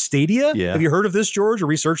Google called Stadia. Yeah. Have you heard of this, George, or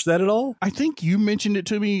researched that at all? I think you mentioned it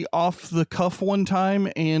to me off the cuff one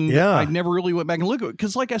time, and I never really went back and looked at it.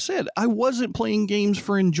 Because like I said, I wasn't playing games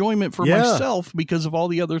for enjoyment for myself because of all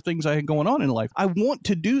the other things I had going on in life. I want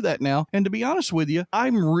to do that now. And to be honest with you,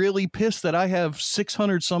 I'm really pissed that I have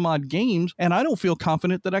 600 some odd games, and I don't feel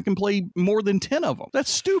confident that I can play more than 10 of them.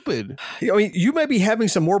 That's stupid. I mean, you may be having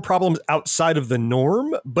some more problems outside of the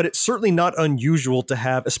norm, but it's certainly not unusual to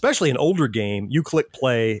have, especially an older game, you click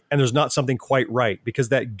play and there's not something quite right because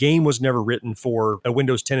that game was never written for a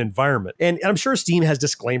Windows 10 environment. And I'm sure Steam has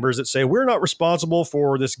disclaimers that say, we're not responsible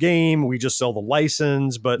for this game. We just sell the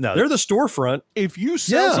license, but they're the storefront. If you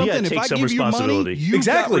sell something, if I give you money, you've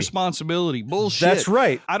got responsibility. Bullshit. That's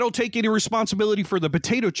right. I don't take any responsibility for the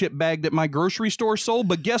potato chip bag that my grocery store sold,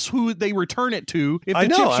 but guess who they return it to if the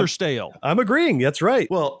chips are stale? I'm agreeing. That's right.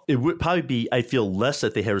 Well, it would probably be, I feel, less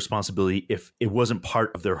that they had responsibility if it wasn't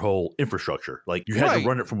part of their whole infrastructure. Like you had to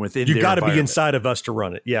run it from within. You got to be inside of us to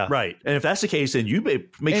run it. Yeah. Right. And if that's the case, then you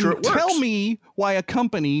make sure it works. Tell me why a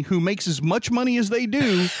company who makes as much money as they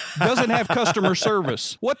do doesn't have customer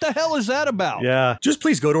service. What the hell is that about? Yeah. Just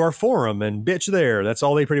please go to our forum and bitch there. That's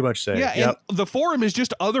all they pretty much say. Yeah. And the forum is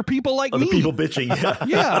just other people like me. Other people bitching.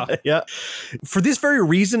 Yeah. Yeah. For this very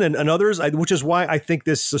reason and others, which is why I think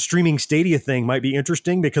this streaming Stadia thing might be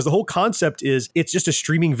interesting, because the whole concept is it's just a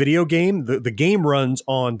streaming video game. The game runs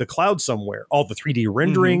on the cloud somewhere. All the 3D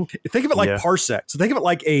rendering. Think of it like Parsec. So think of it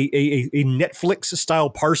like a Netflix style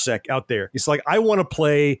Parsec out there. It's like, I want to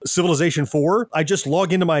play Civilization 4. I just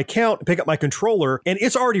log into my account, pick up my controller, and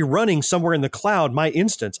it's already running somewhere in the cloud, my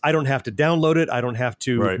instance. I don't have to download it. I don't have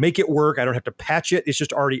to make it work. I don't have to patch it. It's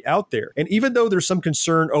just already out there. And even though there's some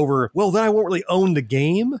concern over, well, then I won't really own the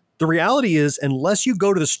game. The reality is, unless you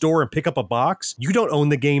go to the store and pick up a box, you don't own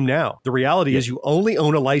the game now. The reality is you only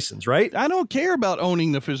own a license, right? I don't care about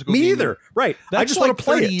owning the physical game. Me either. Right. That's I just like want to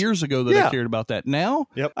play 30 years ago that I cared about that. Now,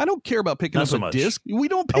 I don't care about picking up a disc. We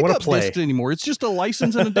don't pick up discs anymore. It's just a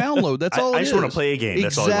license and a download. That's all it is. I just want to play a game.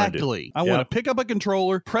 That's all I want to do. Exactly. I want to pick up a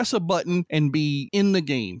controller, press a button, and be in the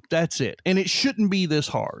game. That's it. And it shouldn't be this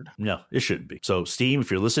hard. No, it shouldn't be. So, Steam,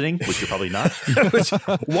 if you're listening, which you're probably not.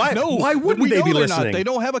 Why wouldn't they be listening? Not. They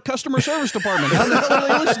don't have a customer service department. How the hell are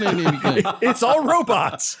they listening to anything? It's all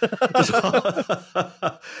robots.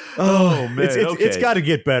 Oh, man. It's got to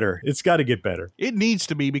get better. It's got to get better. It needs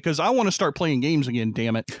to be, because I want to start playing games again,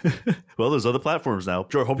 damn it. Well, there's other platforms now.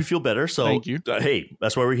 Sure, hope you feel better. So, thank you. Hey,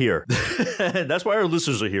 that's why we're here. And that's why our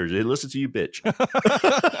listeners are here. They listen to you, bitch.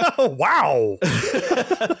 Wow.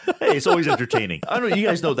 Hey, it's always entertaining. I don't know. You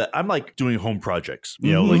guys know that I'm like doing home projects,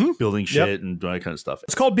 you know, like building shit and doing that kind of stuff.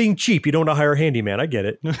 It's called being cheap. You don't know how to hire a handyman. I get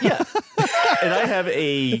it. Yeah. And I have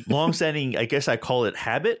a long-standing, I guess I call it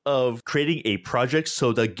habit of creating a project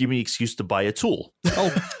so that give me an excuse to buy a tool.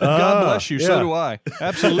 Oh, God bless you. So do I.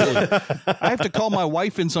 Absolutely. I have to call my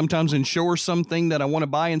wife in sometimes and show her something that I want to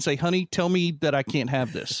buy and say, honey, tell me that I can't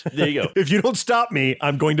have this. There you go. If you don't stop me,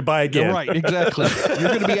 I'm going to buy again. Yeah, right, exactly. You're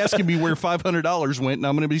going to be asking me where $500 went, and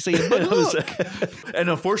I'm going to be saying, but look. And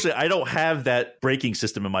unfortunately, I don't have that braking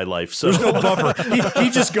system in my life. So there's no buffer.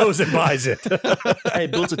 He just goes and buys it. I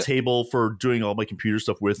had built a table for doing all my computer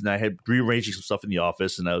stuff with, and I had rearranging some stuff in the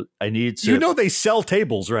office, and I needed to... You know they sell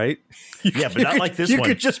tables, right? Yeah, but not like this one. You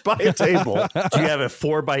could just buy a table. Do you have a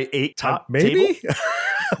 4x8 top maybe? table?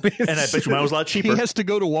 And I bet you mine was a lot cheaper. He has to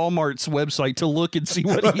go to Walmart's website to look and see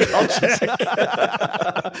what he has.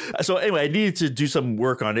 So anyway, I needed to do some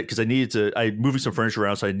work on it because I moving some furniture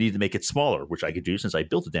around, so I needed to make it smaller, which I could do since I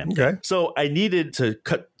built the damn thing. Okay. So I needed to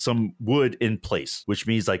cut some wood in place, which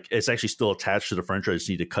means like it's actually still attached to the furniture. I just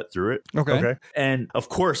need to cut through it. Okay. And of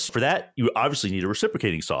course, for that, you obviously need a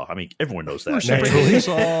reciprocating saw. I mean, everyone knows that. Reciprocating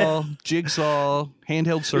saw, jigsaw,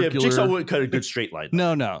 handheld circular. Yeah, jigsaw wouldn't cut a good straight line.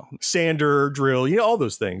 No. Sander, drill, all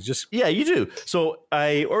those things. Yeah, you do. So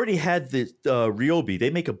I already had the Ryobi. They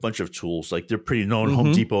make a bunch of tools. Like they're pretty known.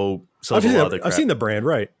 Home Depot. I've seen the brand,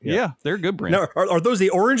 right? Yeah, they're a good brand. Now, are those the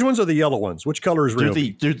orange ones or the yellow ones? Which color is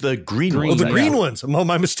Ryobi? They're the green ones. Oh, the green ones. Oh,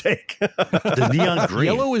 my mistake. The neon green.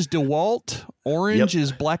 Yellow is DeWalt. Orange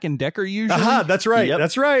is Black & Decker usually. Aha, that's right. Yep.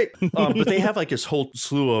 That's right. But they have like this whole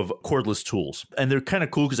slew of cordless tools. And they're kind of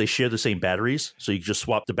cool because they share the same batteries. So you can just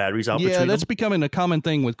swap the batteries out between them. Yeah, that's becoming a common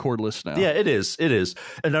thing with cordless now. Yeah, it is.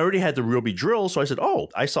 And I already had the Ryobi drill. So I said,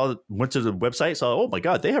 went to the website, saw, oh my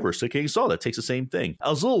God, they have a reciprocating saw that takes the same thing. I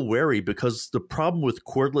was a little wary because the problem with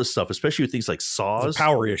cordless stuff, especially with things like saws, the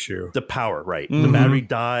power issue. The power, right? The battery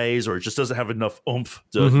dies or it just doesn't have enough oomph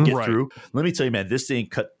to get through. Let me tell you, man, this thing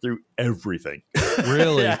cut through everything.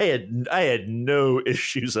 Really? I had no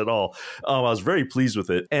issues at all. I was very pleased with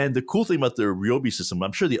it. And the cool thing about the Ryobi system,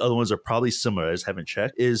 I'm sure the other ones are probably similar, I just haven't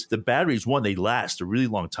checked, is the batteries, one, they last a really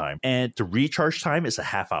long time. And the recharge time is a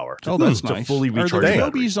half hour. Oh, that's nice. To fully recharge the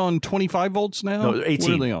battery. Ryobis on 25 volts now? No, they're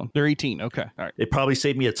 18. What are they on? They're 18. Okay. All right. It probably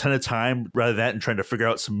saved me a ton of time rather than that and trying to figure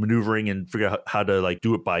out some maneuvering and figure out how to like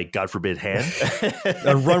do it by, God forbid, hand.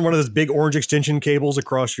 And run one of those big orange extension cables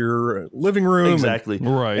across your living room. Exactly. And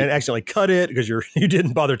accidentally cut it because you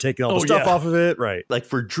didn't bother taking all the stuff off of it. Right. Like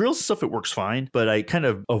for drills and stuff, it works fine, but I kind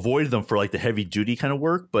of avoided them for like the heavy duty kind of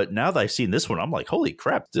work. But now that I've seen this one, I'm like, holy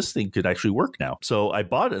crap, this thing could actually work now. So I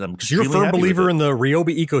bought it. I'm You're a firm believer in the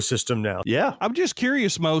Ryobi ecosystem now. Yeah. I'm just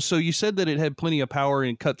curious, Mo. So you said that it had plenty of power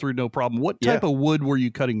and cut through no problem. What type of wood were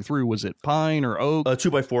you cutting through? Was it pine or oak?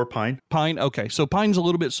 2x4 pine. Pine. Okay. So pine's a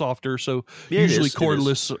little bit softer. So usually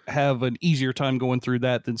cordless have an easier time going through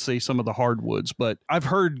that than say some of the hardwoods. But I've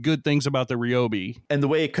heard good things about the Ryobi. And the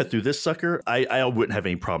way it cut through this sucker, I wouldn't have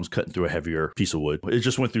any problems cutting through a heavier piece of wood. It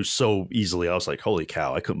just went through so easily. I was like, holy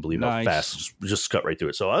cow, I couldn't believe how fast it just cut right through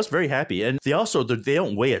it. So I was very happy. And they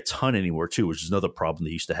don't weigh a ton anymore too, which is another problem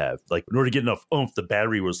they used to have. Like in order to get enough oomph, the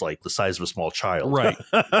battery was like the size of a small child. Right.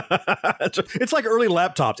 It's like early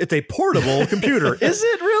laptops. It's a portable computer. Is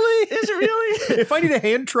it really? Is it really? If I need a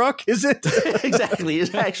hand truck, is it? Exactly. Is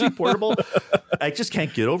it actually portable? I just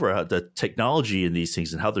can't get over how the technology in these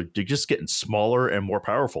things and how they're just getting smaller and more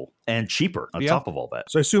powerful and cheaper on top of all that.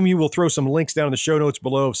 So I assume you will throw some links down in the show notes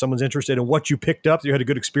below if someone's interested in what you picked up that you had a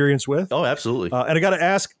good experience with. Oh, absolutely. And I got to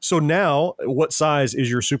ask, so now what size is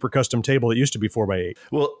your super custom table? It used to be 4x8.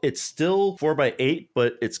 Well, it's still 4x8,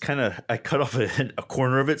 but it's kind of, I cut off a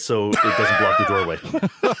corner of it so it doesn't block the doorway.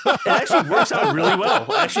 It actually works out really well.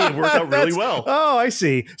 It worked out really well. Oh, I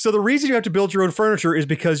see. So the reason you have to build your own furniture is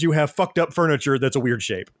because you have fucked up furniture that's a weird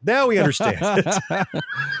shape. Now we understand.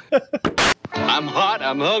 I'm hot,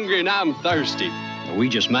 I'm hungry, and I'm thirsty. We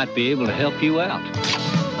just might be able to help you out.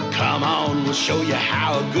 Come on, we'll show you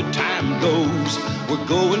how a good time goes. We're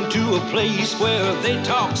going to a place where they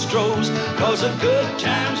talk Stroh's, 'cause a good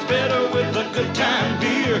time's better with a good time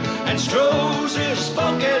beer, and Stroh's is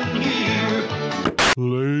spoken here.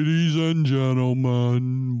 Ladies and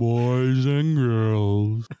gentlemen, boys and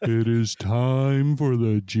girls, it is time for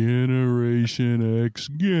the Generation X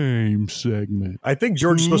game segment. I think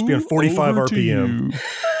George is supposed to be on 45 RPM.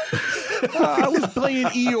 I was playing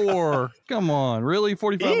Eeyore. Come on, really?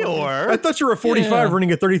 45 Eeyore? I thought you were a 45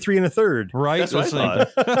 running a 33 1/3. Right? That's what I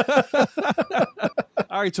thought.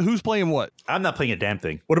 All right, so who's playing what? I'm not playing a damn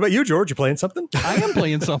thing. What about you, George? You playing something? I am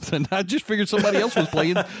playing something. I just figured somebody else was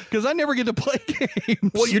playing because I never get to play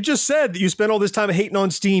games. Well, you just said that you spent all this time hating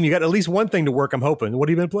on Steam. You got at least one thing to work, I'm hoping. What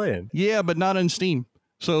have you been playing? Yeah, but not on Steam.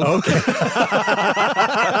 So okay.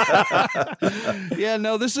 Yeah,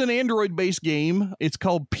 no, this is an Android-based game. It's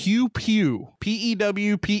called Pew Pew.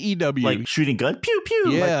 P-E-W-P-E-W. Like shooting gun? Pew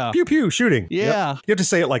pew. Yeah. Like, pew pew shooting. Yeah. Yep. You have to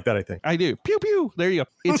say it like that, I think. I do. Pew pew. There you go.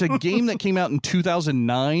 It's a game that came out in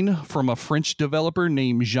 2009 from a French developer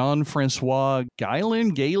named Jean-Francois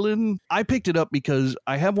Galen. I picked it up because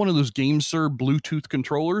I have one of those GameSir Bluetooth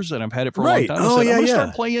controllers and I've had it for a long time. I said, I'm going to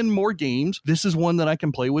start playing more games. This is one that I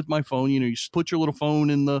can play with my phone. You know, you put your little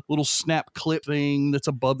phone in the little snap clip thing that's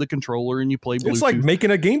above the controller and you play Bluetooth. It's like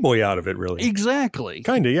making a Game Boy out of it, really. Exactly.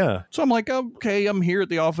 Kind of, yeah. So I'm like, okay, I'm here at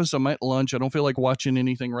the office. I'm at lunch. I don't feel like watching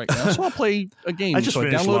anything right now. So I'll play a game. I just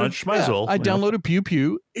finished lunch. Might as well. I downloaded Pew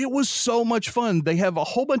Pew. It was so much fun. They have a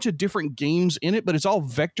whole bunch of different games in it, but it's all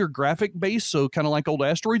vector graphic based, so kind of like old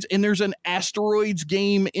Asteroids. And there's an Asteroids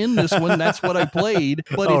game in this one. That's what I played.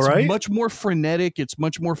 But it's much more frenetic. It's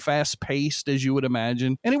much more fast paced, as you would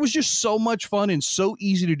imagine. And it was just so much fun and so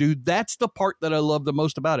easy to do. That's the part that I love the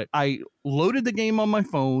most about it. I loaded the game on my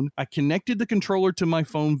phone. I connected the controller to my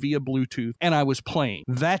phone via Bluetooth, and I was playing.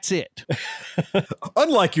 That's it.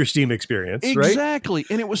 Unlike your Steam experience, right? Exactly.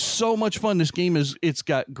 And it was so much fun. This game it's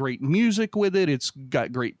got great music with it. It's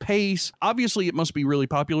got great pace. Obviously, it must be really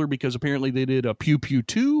popular because apparently they did a Pew Pew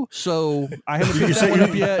 2. So I haven't picked that one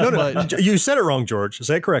up yet. No, you said it wrong, George.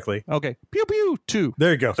 Say it correctly. Okay. Pew Pew 2.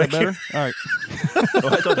 There you go. Is that better? All right.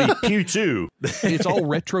 I thought it'd be Pew 2. It's all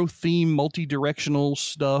retro theme, multi-directional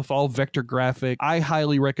stuff, all vector graphic. I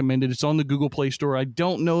highly recommend it. It's on the Google Play Store. I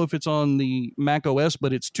don't know if it's on the Mac OS,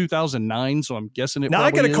 but it's 2009, so I'm guessing it now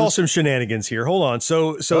probably I got to call is. some shenanigans here. Hold on.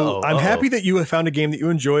 So I'm happy that you have found a game that you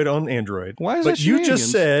enjoyed on Android. Why is but that you shenanigans?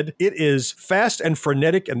 just said it is fast and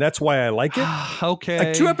frenetic, and that's why I like it. Okay.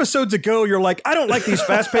 Like 2 episodes ago, you're like, I don't like these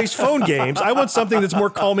fast-paced phone games. I want something that's more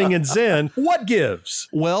calming and zen. What gives?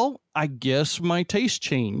 Well, I guess my taste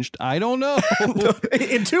changed. I don't know.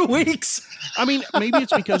 In 2 weeks. I mean, maybe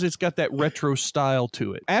it's because it's got that retro style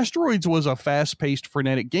to it. Asteroids was a fast-paced,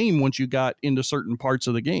 frenetic game once you got into certain parts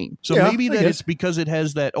of the game. So maybe that it's because it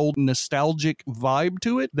has that old nostalgic vibe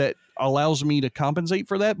to it that allows me to compensate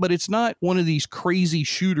for that. But it's not one of these crazy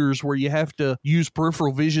shooters where you have to use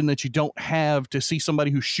peripheral vision that you don't have to see somebody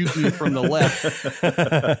who's shooting you from the left.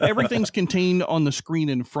 Everything's contained on the screen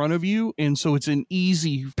in front of you, and so it's an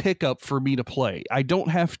easy pickup for me to play. I don't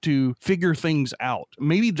have to figure things out.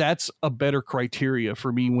 Maybe that's a better criteria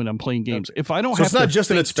for me when I'm playing games. If I don't so have it's not to just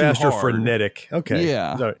that it's fast or hard, frenetic. Okay.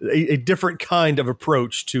 Yeah. So a different kind of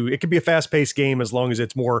approach to it. Could be a fast-paced game as long as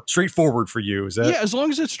it's more straightforward for you. Is that? Yeah, as long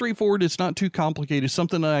as it's straightforward, it's not too complicated,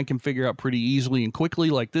 something that I can figure out pretty easily and quickly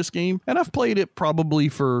like this game. And I've played it probably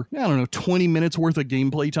for, 20 minutes worth of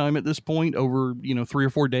gameplay time at this point over, 3 or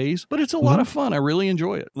 4 days. But it's a lot of fun. I really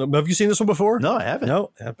enjoy it. Have you seen this one before? No, I haven't.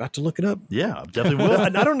 No, I'm about to look it up. Yeah, I definitely will. I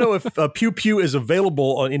don't know if Pew Pew is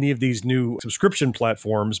available on any of these new subscription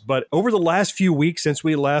platforms, but over the last few weeks since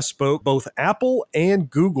we last spoke, both Apple and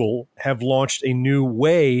Google have launched a new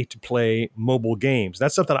way to play mobile games.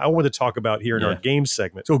 That's something I want to talk about here in our games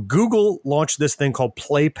segment. So Google launched this thing called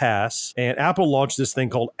Play Pass, and Apple launched this thing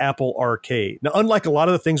called Apple Arcade. Now, unlike a lot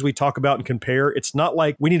of the things we talk about and compare, it's not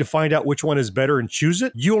like we need to find out which one is better and choose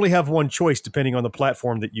it. You only have one choice depending on the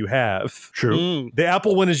platform that you have. True. The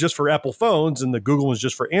Apple one is just for Apple phones, and the Google one is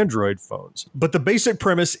just for Android phones. But the basic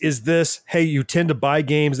premise is this: hey, you tend to buy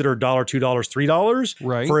games that are $1, $2,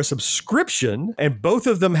 $3 for a subscription, and both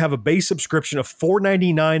of them have a base subscription of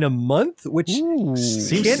 $4.99 a month, which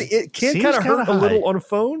can kind of hurt a little on a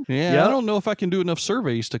phone. Yeah, I don't know if I can do enough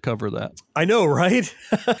surveys to cover that. I know, right?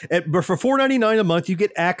 But for $4.99 a month, you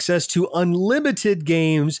get access to unlimited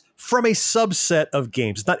games from a subset of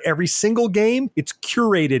games. It's not every single game, it's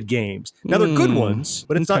curated games. Now, they're good ones,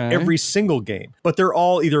 but it's not every single game. But they're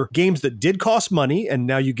all either games that did cost money and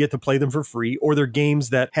now you get to play them for free, or they're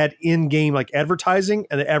games that had in-game like advertising,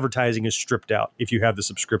 and the advertising is stripped out if you have the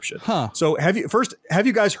subscription. So have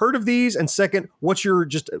you guys heard of these? And second, what's your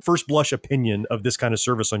just first blush opinion of this kind of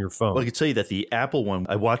service on your phone? Well, I can tell you that the Apple one,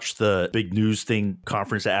 I watched the big news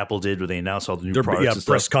conference that Apple did where they announced all the new products and stuff.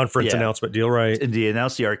 Press conference announcement deal, right? And they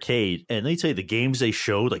announced the arcade. And let me tell you, the games they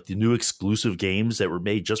showed, like the new exclusive games that were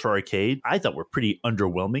made just for arcade, I thought were pretty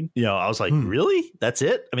underwhelming. I was like, really? That's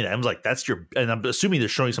it? I mean, I was like, and I'm assuming they're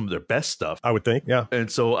showing some of their best stuff. I would think, yeah.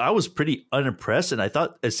 And so I was pretty unimpressed. And I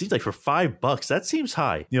thought it seems like for $5, that seems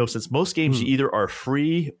high. Since most games either are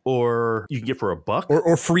free or you can get for $1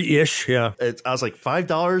 or free-ish. Yeah. I was like $5,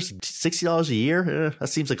 $60 a year. That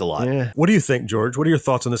seems like a lot. Yeah. What do you think, George? What are your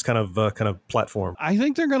thoughts on this kind of platform? I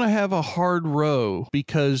think they're going to have a hard row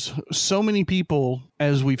because so many people,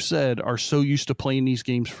 as we've said, are so used to playing these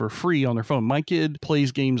games for free on their phone. My kid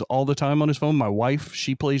plays games all the time on his phone. My wife,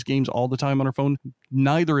 she plays games all the time on her phone.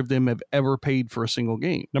 Neither of them have ever paid for a single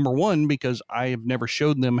game. Number one, because I have never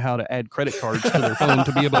showed them how to add credit cards to their phone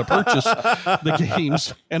to be able to purchase the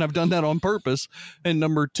games, and I've done that on purpose. And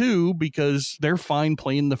number two, because they're fine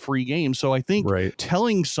playing the free game. So I think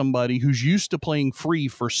telling somebody who's used to playing free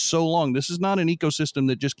for so long, this is not an ecosystem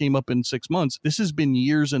that just came up in 6 months. This has been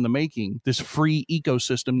years in the making, this free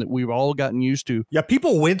ecosystem that we've all gotten used to. Yeah,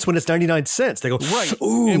 people wince when it's 99 cents. They go, right.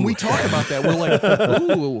 Ooh. And we talk about that. We're like,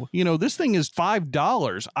 ooh, this thing is $5.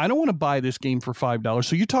 I don't want to buy this game for $5.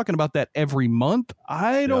 So you're talking about that every month?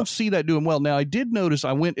 I don't see that doing well. Now, I did notice,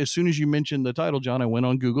 as soon as you mentioned the title, John, I went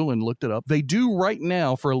on Google and looked it up. They do right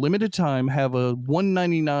now, for a limited time, have a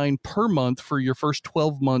 $1.99 per month for your first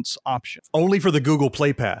 12 months option. Only for the Google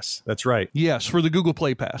Play Pass. That's right. Yes, for the Google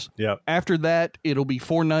Play Pass. Yeah. After that, it'll be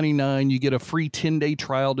 $4.99. You get a free 10-day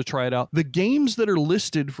trial to try it out. The games that are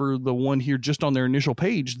listed for the one here just on their initial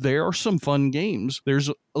page, there are some fun games.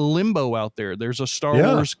 There's Limbo out there. There's a Star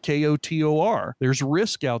Wars KOTOR. There's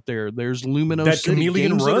Risk out there. There's Lumino that City.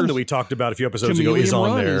 Chameleon Run that we talked about a few episodes ago is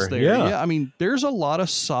on there. Yeah, I mean, there's a lot of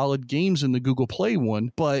solid games in the Google Play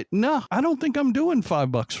one, but no, I don't think I'm doing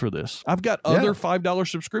 $5 for this. I've got other $5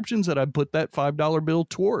 subscriptions that I put that $5 bill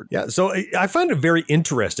toward. Yeah, so I find it very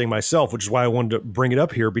interesting myself, which is why I wanted to bring it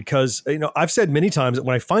up here, because I've said many times that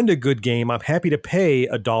when I find a good game, I'm happy to pay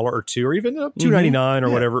 $1 or $2 or even $2.99 or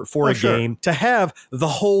whatever for a game to have the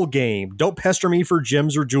whole game. Don't pester me for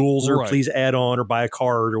gems or jewels or please add on or buy a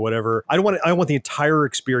card or whatever. I want the entire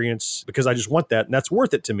experience because I just want that, and that's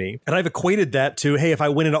worth it to me. And I've equated that to, hey, if I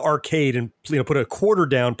went into arcade and put a quarter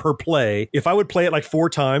down per play, if I would play it like 4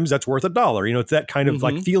 times, that's worth $1. It's that kind of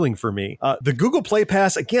like feeling for me. The Google Play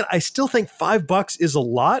Pass, again, I still think $5 is a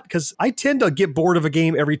lot because I tend to get bored of a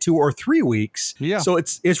game every 2 or 3 weeks. Yeah. So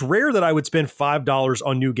it's rare that I would spend $5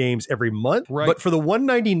 on new games every month. Right. But for the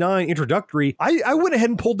 $199 introductory, I went ahead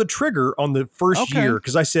and pulled the trigger on the first year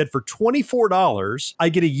because I said for $24, I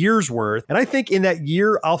get a year's worth. And I think in that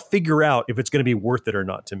year, I'll figure out if it's going to be worth it or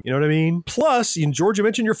not to me. You know what I mean? Plus, Georgia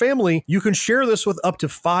mentioned your family. You can share this with up to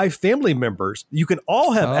 5 family members. You can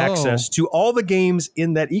all have access to all the games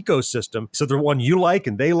in that ecosystem. So the one you like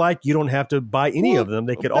and they like, you don't have to buy any of them.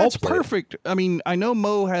 They could all play. That's perfect. I mean, I know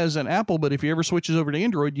Mo has an Apple, but if he ever switches over to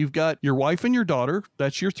Android, you've got your wife and your daughter.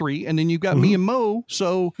 That's your 3. And then you've got me and Mo.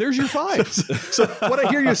 So there's your 5. So what I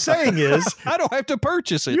hear you saying is I don't have to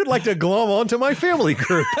purchase it. You'd like to glom onto my family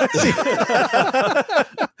group.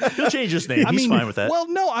 He'll change his name. He's fine with that. Well,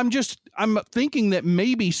 no, I'm thinking that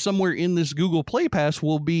maybe somewhere in this Google Play Pass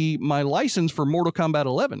will be my license for Mortal Kombat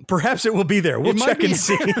 11. Perhaps it will be there. We'll check and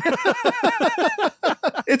see.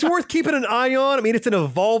 It's worth keeping an eye on. I mean, it's an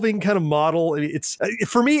evolving kind of model. It's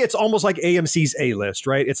for me, it's almost like AMC's A-list,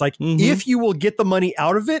 right? It's like if you will get the money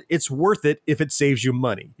out of it, it's worth it if it saves you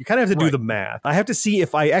money. You kind of have to do the math. I have to see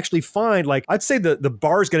if I actually find, like, I'd say the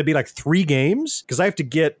bar is going to be like 3 games because I have to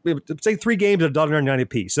get, say, 3 games at $1.99 a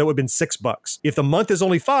piece. So that would have been $6. If the month is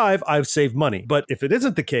only 5, I've saved money. But if it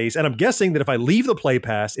isn't the case, and I'm guessing that if I leave the Play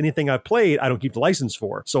Pass, anything I've played, I don't keep the license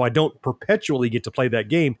for. So I don't perpetually get to play that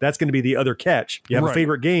game. That's going to be the other catch. You have a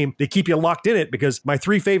favorite game, they keep you locked in it because my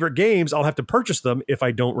 3 favorite games, I'll have to purchase them if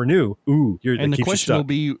I don't renew. And the question will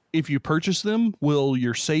be, if you purchase them, will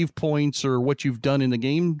your save points or what you've done in the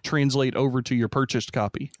game translate over to your purchased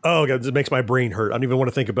copy? Oh, God, it makes my brain hurt. I don't even want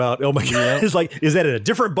to think about, oh my God. It's like, is that in a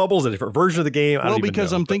different bubble? Is it a different version of the game? Well,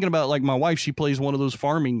 because I'm thinking about, like, my wife, she plays one of those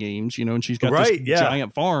farming games, and she's got this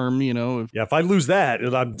giant farm, Yeah, if I lose that,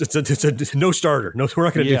 it's a no starter. No, we're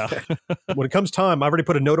not going to do that. When it comes time, I've already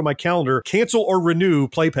put a note on my calendar, cancel or renew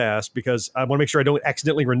Play Pass because I want to make sure I don't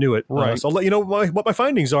accidentally renew it. Right. So I'll let you know what my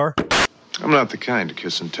findings are. I'm not the kind to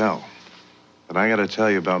kiss and tell, but I got to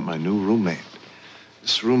tell you about my new roommate.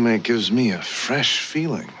 This roommate gives me a fresh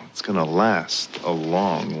feeling. It's going to last a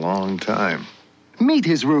long, long time. Meet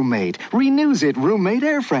his roommate, Renews It Roommate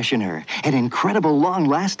Air Freshener. An incredible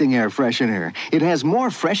long-lasting air freshener. It has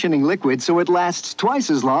more freshening liquid so it lasts twice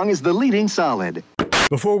as long as the leading solid.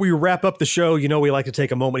 Before we wrap up the show, we like to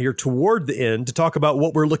take a moment here toward the end to talk about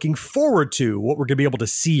what we're looking forward to, what we're going to be able to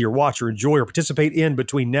see or watch or enjoy or participate in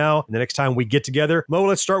between now and the next time we get together. Mo,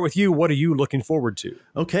 let's start with you. What are you looking forward to?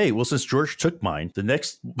 Okay, well, since George took mine, the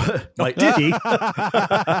next... Did he?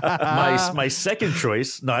 my second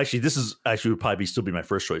choice... No, actually, this would probably still be my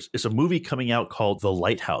first choice. It's a movie coming out called The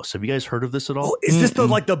Lighthouse. Have you guys heard of this at all? Oh, is this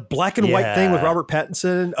the black and white thing with Robert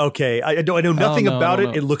Pattinson? Okay, I know nothing about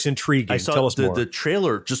it. It looks intriguing. I saw Tell us more. The trailer.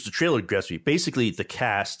 Just the trailer grabs me. Basically, the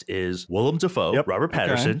cast is Willem Dafoe, Robert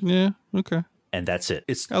Patterson. Yeah, okay. And that's it.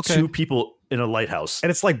 It's 2 people in a lighthouse. And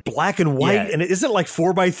it's like black and white, and it isn't like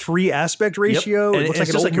 4:3 aspect ratio. Yep. It looks like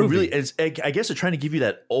an old movie. I guess they're trying to give you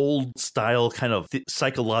that old style kind of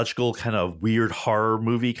psychological kind of weird horror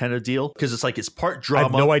movie kind of deal. Because it's part drama. I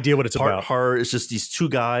have no idea what it's part about. Horror. It's just these 2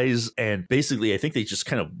 guys, and basically I think they just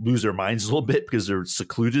kind of lose their minds a little bit because they're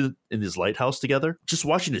secluded in this lighthouse together. Just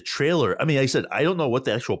watching the trailer, I mean, like I said, I don't know what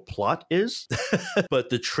the actual plot is, but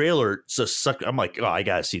the trailer just sucked. I'm like, I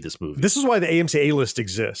gotta see this movie. This is why the AMC A-list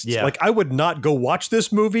exists. Yeah. Like, I would not go watch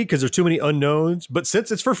this movie because there's too many unknowns, but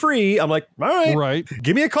since it's for free, I'm like, all right,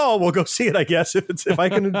 give me a call. We'll go see it, I guess, if I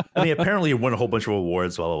can. I mean, apparently it won a whole bunch of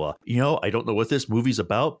awards, blah, blah, blah. I don't know what this movie's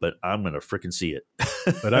about, but I'm going to freaking see it.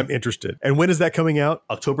 But I'm interested. And when is that coming out?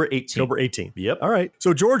 October 18th. October 18th. Yep. All right.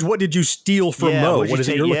 So, George, what did you steal from Mo? What is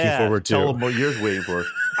it you're looking forward to? Tell them what you're waiting for.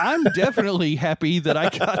 I'm definitely happy that I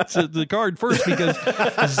got to the card first because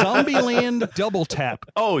Zombieland Double Tap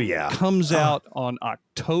comes out on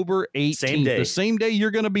October 18th. Same day. The same day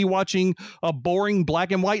you're going to be watching a boring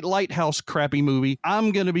black and white lighthouse crappy movie.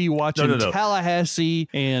 I'm going to be watching Tallahassee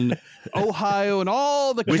and Ohio and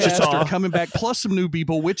all the cast are coming back, plus some new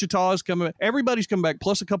people. Wichita's coming back. Everybody's coming back,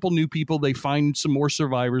 plus a couple new people. They find some more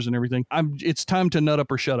survivors and everything. It's time to nut up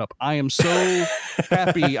or shut up. I am so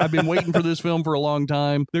happy. I've been waiting for this film for a long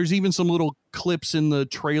time. There's even some little clips in the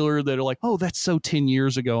trailer that are like, oh, that's so 10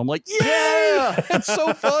 years ago. I'm like, yeah! It's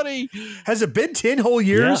so funny. Has it been 10 whole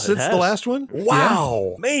years since the last one?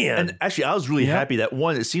 Wow, man. And actually, I was really happy that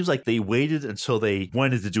one, it seems like they waited until they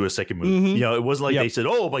wanted to do a second movie. You know, it wasn't like they said,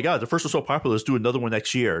 oh my God, the first was so popular, let's do another one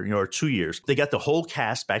next year, or 2 years. They got the whole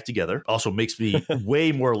cast back together. Also makes me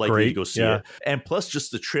way more likely to go see it. And plus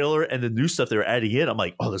just the trailer and the new stuff they're adding in, I'm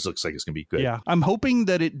like, oh, this looks like it's going to be good. Yeah. I'm hoping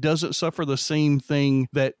that it doesn't suffer the same thing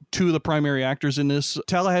that two of the primary actors in this,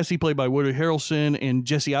 Tallahassee played by Woody Harrelson and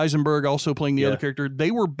Jesse Eisenberg also playing the other character,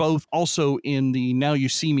 they were both also in the Now You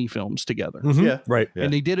See Me films together. Yeah. Right. Yeah.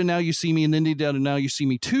 And they did a Now You See Me, and then they did a Now You See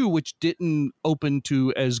Me 2, which didn't open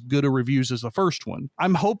to as good a reviews as the first one.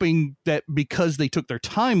 I'm hoping that because they took their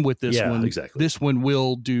time with this one, this one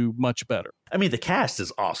will do much better. I mean, the cast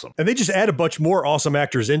is awesome. And they just add a bunch more awesome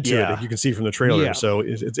actors into it that you can see from the trailer. Yeah. So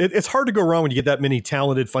it's hard to go wrong when you get that many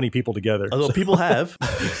talented, funny people together. Although people have.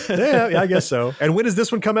 yeah, I guess so. And when does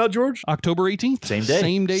this one come out, George? October 18th. Same day.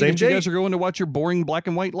 Same day that you guys are going to watch your boring black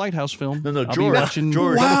and white Lighthouse film. No, I'll George. be watching.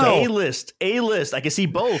 George, wow. A-list. I can see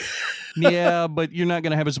both. Yeah, but you're not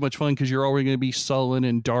going to have as much fun because you're already going to be sullen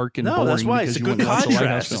and dark and boring. No, that's why. It's a good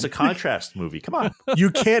contrast. It's a a contrast movie. Come on.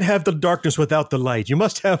 You can't have the darkness without the light. You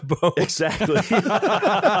must have both. Exactly. All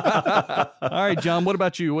right, John, what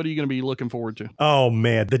about you? What are you going to be looking forward to? Oh,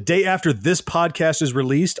 man. The day after this podcast is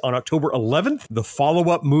released on October 11th, the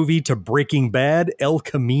follow-up movie to Breaking Bad, El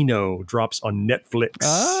Camino, drops on Netflix.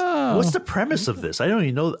 Oh. What's the premise of this? I don't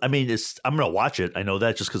even know. I mean, I'm going to watch it. I know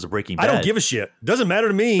that just because of Breaking Bad. I don't give a shit. Doesn't matter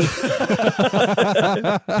to me.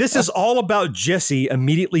 This is all about Jesse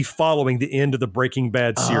immediately following the end of the Breaking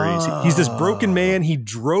Bad series. He's this broken man. He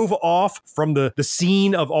drove off from the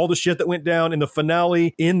scene of all the shit that went down in the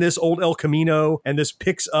finale in this old El Camino, and this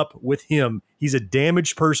picks up with him. He's a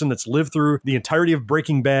damaged person that's lived through the entirety of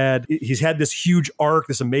Breaking Bad. He's had this huge arc,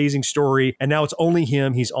 this amazing story, and now it's only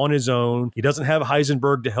him. He's on his own. He doesn't have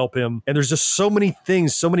Heisenberg to help him. And there's just so many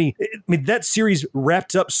things, that series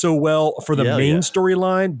wrapped up so well for the main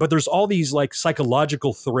storyline, but there's all these like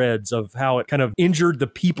psychological threads of how it kind of injured the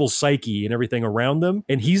people's psyche and everything around them.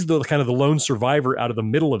 And he's the kind of the lone survivor out of the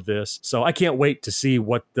middle of this. So I can't wait to see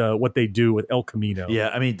what they do with El Camino. Yeah,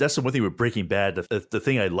 I mean, that's the one thing with Breaking Bad. The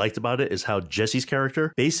thing I liked about it is how Jesse's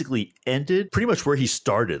character basically ended pretty much where he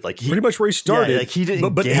started. Like pretty much where he started. Yeah, like he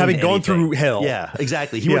didn't but gain having gone anything. through hell. Yeah,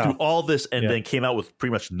 exactly. He went through all this and then came out with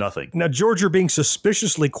pretty much nothing. Now, George, you're being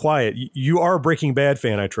suspiciously quiet. You are a Breaking Bad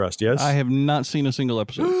fan, I trust, yes? I have not seen a single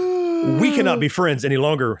episode. We cannot be friends any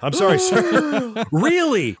longer. I'm sorry, sir.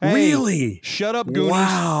 Really? Hey, really? Shut up, Goonies.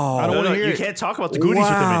 Wow. I don't want to hear You it. can't talk about the Goonies with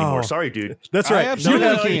him anymore. Sorry, dude. That's right. I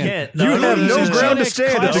absolutely you can't. You have no ground to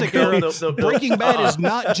stand. Classic era. No. Breaking Bad is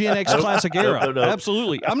not Gen X classic era. No.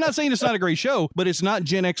 Absolutely. I'm not saying it's not a great show, but it's not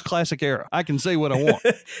Gen X classic era. I can say what I want.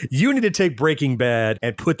 You need to take Breaking Bad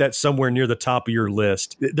and put that somewhere near the top of your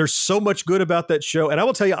list. There's so much good about that show. And I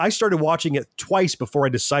will tell you, I started watching it twice before I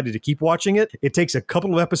decided to keep watching it. It takes a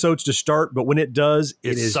couple of episodes to start, but when it does,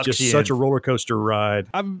 it is just such a roller coaster ride.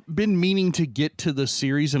 I've been meaning to get to the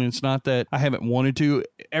series, and it's not that I haven't wanted to.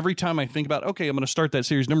 Every time I think about, okay, I'm going to start that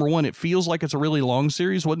series, number one, it feels like it's a really long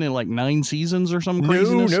series. Wasn't it like 9 seasons or some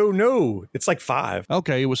craziness? No. It's like 5.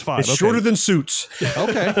 Okay, it was 5. It's shorter than Suits.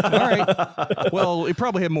 Okay, all right. Well, it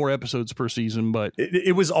probably had more episodes per season, but...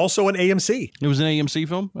 It was also an AMC. It was an AMC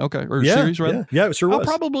film? Okay, or series, rather? Yeah, it sure was. I'll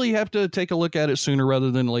probably have to take a look at it sooner rather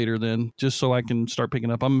than later then, just so I can start picking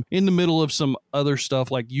up. I'm in the middle of some other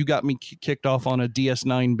stuff, like you got me kicked off on a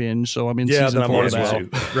DS9 binge, so I'm in season 4 of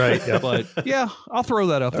that. Right. Yeah. But yeah, I'll throw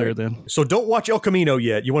that up there then. So don't watch El Camino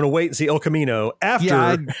yet. You want to wait and see El Camino after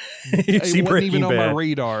you see it wasn't Breaking even Bad. on my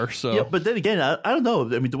radar. So yeah, but then again, I don't know.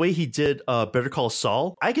 I mean, the way he did Better Call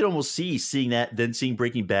Saul, I could almost see seeing that then seeing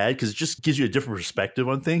Breaking Bad because it just gives you a different perspective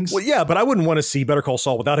on things. Well, yeah, but I wouldn't want to see Better Call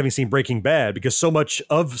Saul without having seen Breaking Bad because so much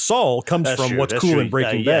of Saul comes from what's cool in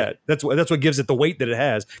Breaking Bad. That's what gives it the weight that it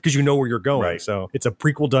has because you know where you're going. Right. So it's a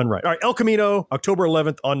prequel done right. All right, El Camino, October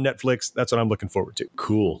 11th on Netflix. That's what I'm looking forward to.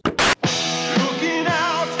 Cool. Looking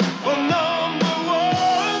out for number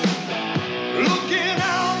one. Looking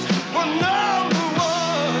out for number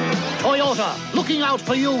one. Toyota, looking out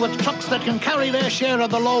for you with trucks that can carry their share of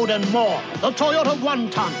the load and more. The Toyota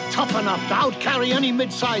 1-ton, tough enough to outcarry any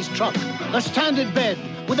mid-sized truck. The standard bed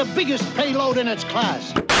with the biggest payload in its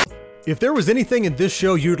class. If there was anything in this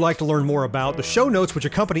show you'd like to learn more about, the show notes which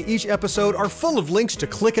accompany each episode are full of links to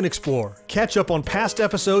click and explore. Catch up on past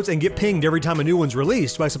episodes and get pinged every time a new one's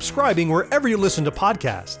released by subscribing wherever you listen to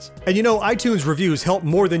podcasts. And you know, iTunes reviews help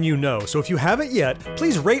more than you know, so if you haven't yet,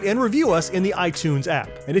 please rate and review us in the iTunes app.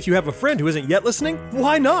 And if you have a friend who isn't yet listening,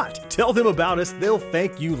 why not? Tell them about us, they'll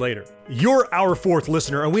thank you later. You're our fourth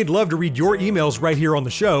listener, and we'd love to read your emails right here on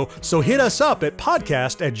the show, so hit us up at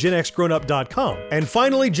podcast@genxgrownup.com. And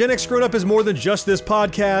finally, Gen X Grown Up is more than just this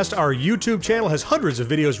podcast. Our YouTube channel has hundreds of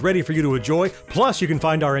videos ready for you to enjoy, plus you can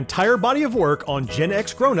find our entire body of work on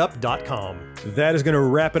genxgrownup.com. That is going to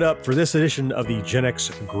wrap it up for this edition of the Gen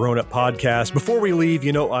X Grown Up podcast. Before we leave,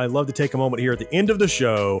 I love to take a moment here at the end of the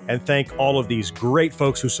show and thank all of these great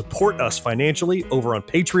folks who support us financially over on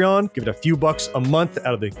Patreon. Give it a few bucks a month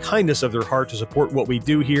out of the kindness of their heart to support what we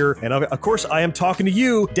do here. And of course, I am talking to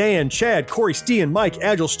you, Dan, Chad, Corey, Steen, Mike,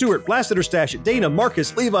 Agile, Stewart, Blaster Stash, Dana,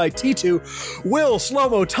 Marcus, Levi, T2, Will,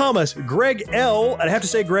 Slow-Mo, Thomas, Greg L. And I have to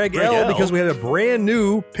say Greg L because we have a brand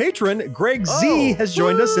new patron. Greg Z has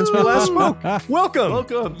joined us since we last spoke.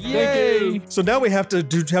 Welcome. Yay. So now we have to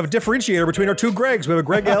have a differentiator between our two Gregs. We have a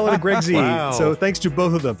Greg L and a Greg Z. Wow. So thanks to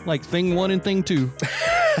both of them. Like thing 1 and thing 2.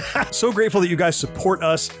 So grateful that you guys support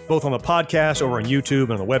us both on the podcast, over on YouTube,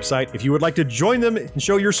 and on the website. If you would like to join them and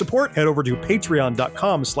show your support, head over to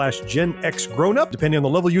patreon.com/GenXGrownUp. Depending on the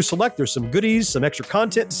level you select, there's some goodies, some extra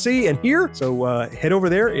content to see and hear. So head over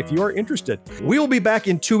there if you are interested. We will be back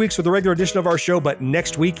in 2 weeks with a regular edition of our show, but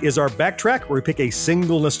next week is our Backtrack, where we pick a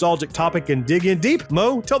single nostalgic topic and dig in deep.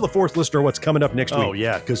 Mo, tell the fourth listener what's coming up next week. Oh,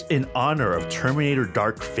 yeah, because in honor of Terminator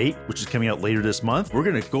Dark Fate, which is coming out later this month, we're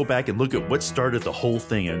going to go back and look at what started the whole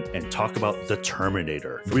thing and talk about the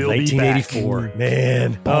Terminator. We'll 1984. Be back.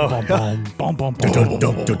 Man.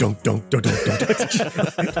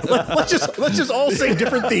 Let's just all sing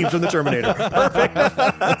different themes from the Terminator. Perfect.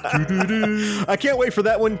 I can't wait for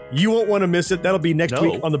that one. You won't want to miss it. That'll be next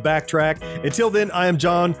week on the Backtrack. Until then, I am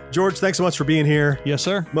John. George, thanks so much for being here. Yes,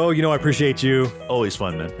 sir. Mo, I appreciate you. Always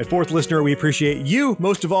fun, man. And fourth listener, we appreciate you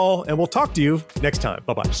most of all, and we'll talk to you next time.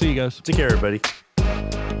 Bye-bye. See you guys. Take care, everybody.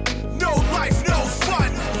 No life, no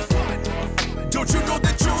fun. Don't you know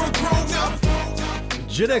that you're a grown up?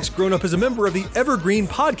 Gen X Grown Up is a member of the Evergreen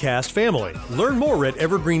Podcast family. Learn more at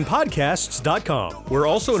evergreenpodcasts.com. We're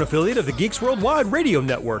also an affiliate of the Geeks Worldwide Radio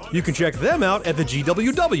Network. You can check them out at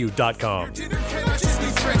thegww.com. Dinner cannot just be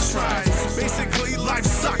french fries. Basically, life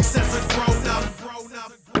sucks as a grown up.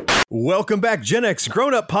 Welcome back, Gen X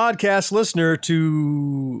Grown Up Podcast listener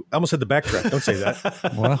to... I almost said the Backtrack. Don't say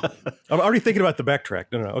that. Well, I'm already thinking about the Backtrack.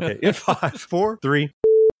 No. Okay. In 5, 4, 3...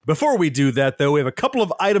 Before we do that, though, we have a couple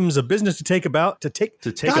of items of business to take about. To take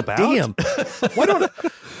God about? Damn. Why don't I...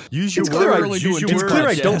 Use your words. It's clear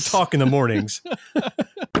I don't talk in the mornings.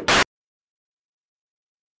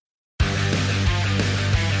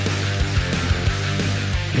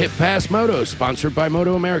 Pit Pass Moto, sponsored by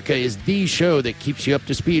Moto America, is the show that keeps you up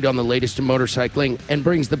to speed on the latest in motorcycling and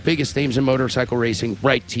brings the biggest names in motorcycle racing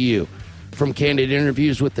right to you. From candid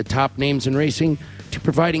interviews with the top names in racing to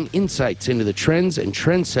providing insights into the trends and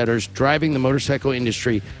trendsetters driving the motorcycle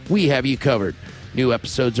industry, we have you covered. New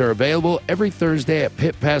episodes are available every Thursday at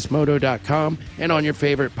pitpassmoto.com and on your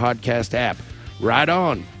favorite podcast app. Ride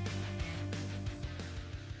on!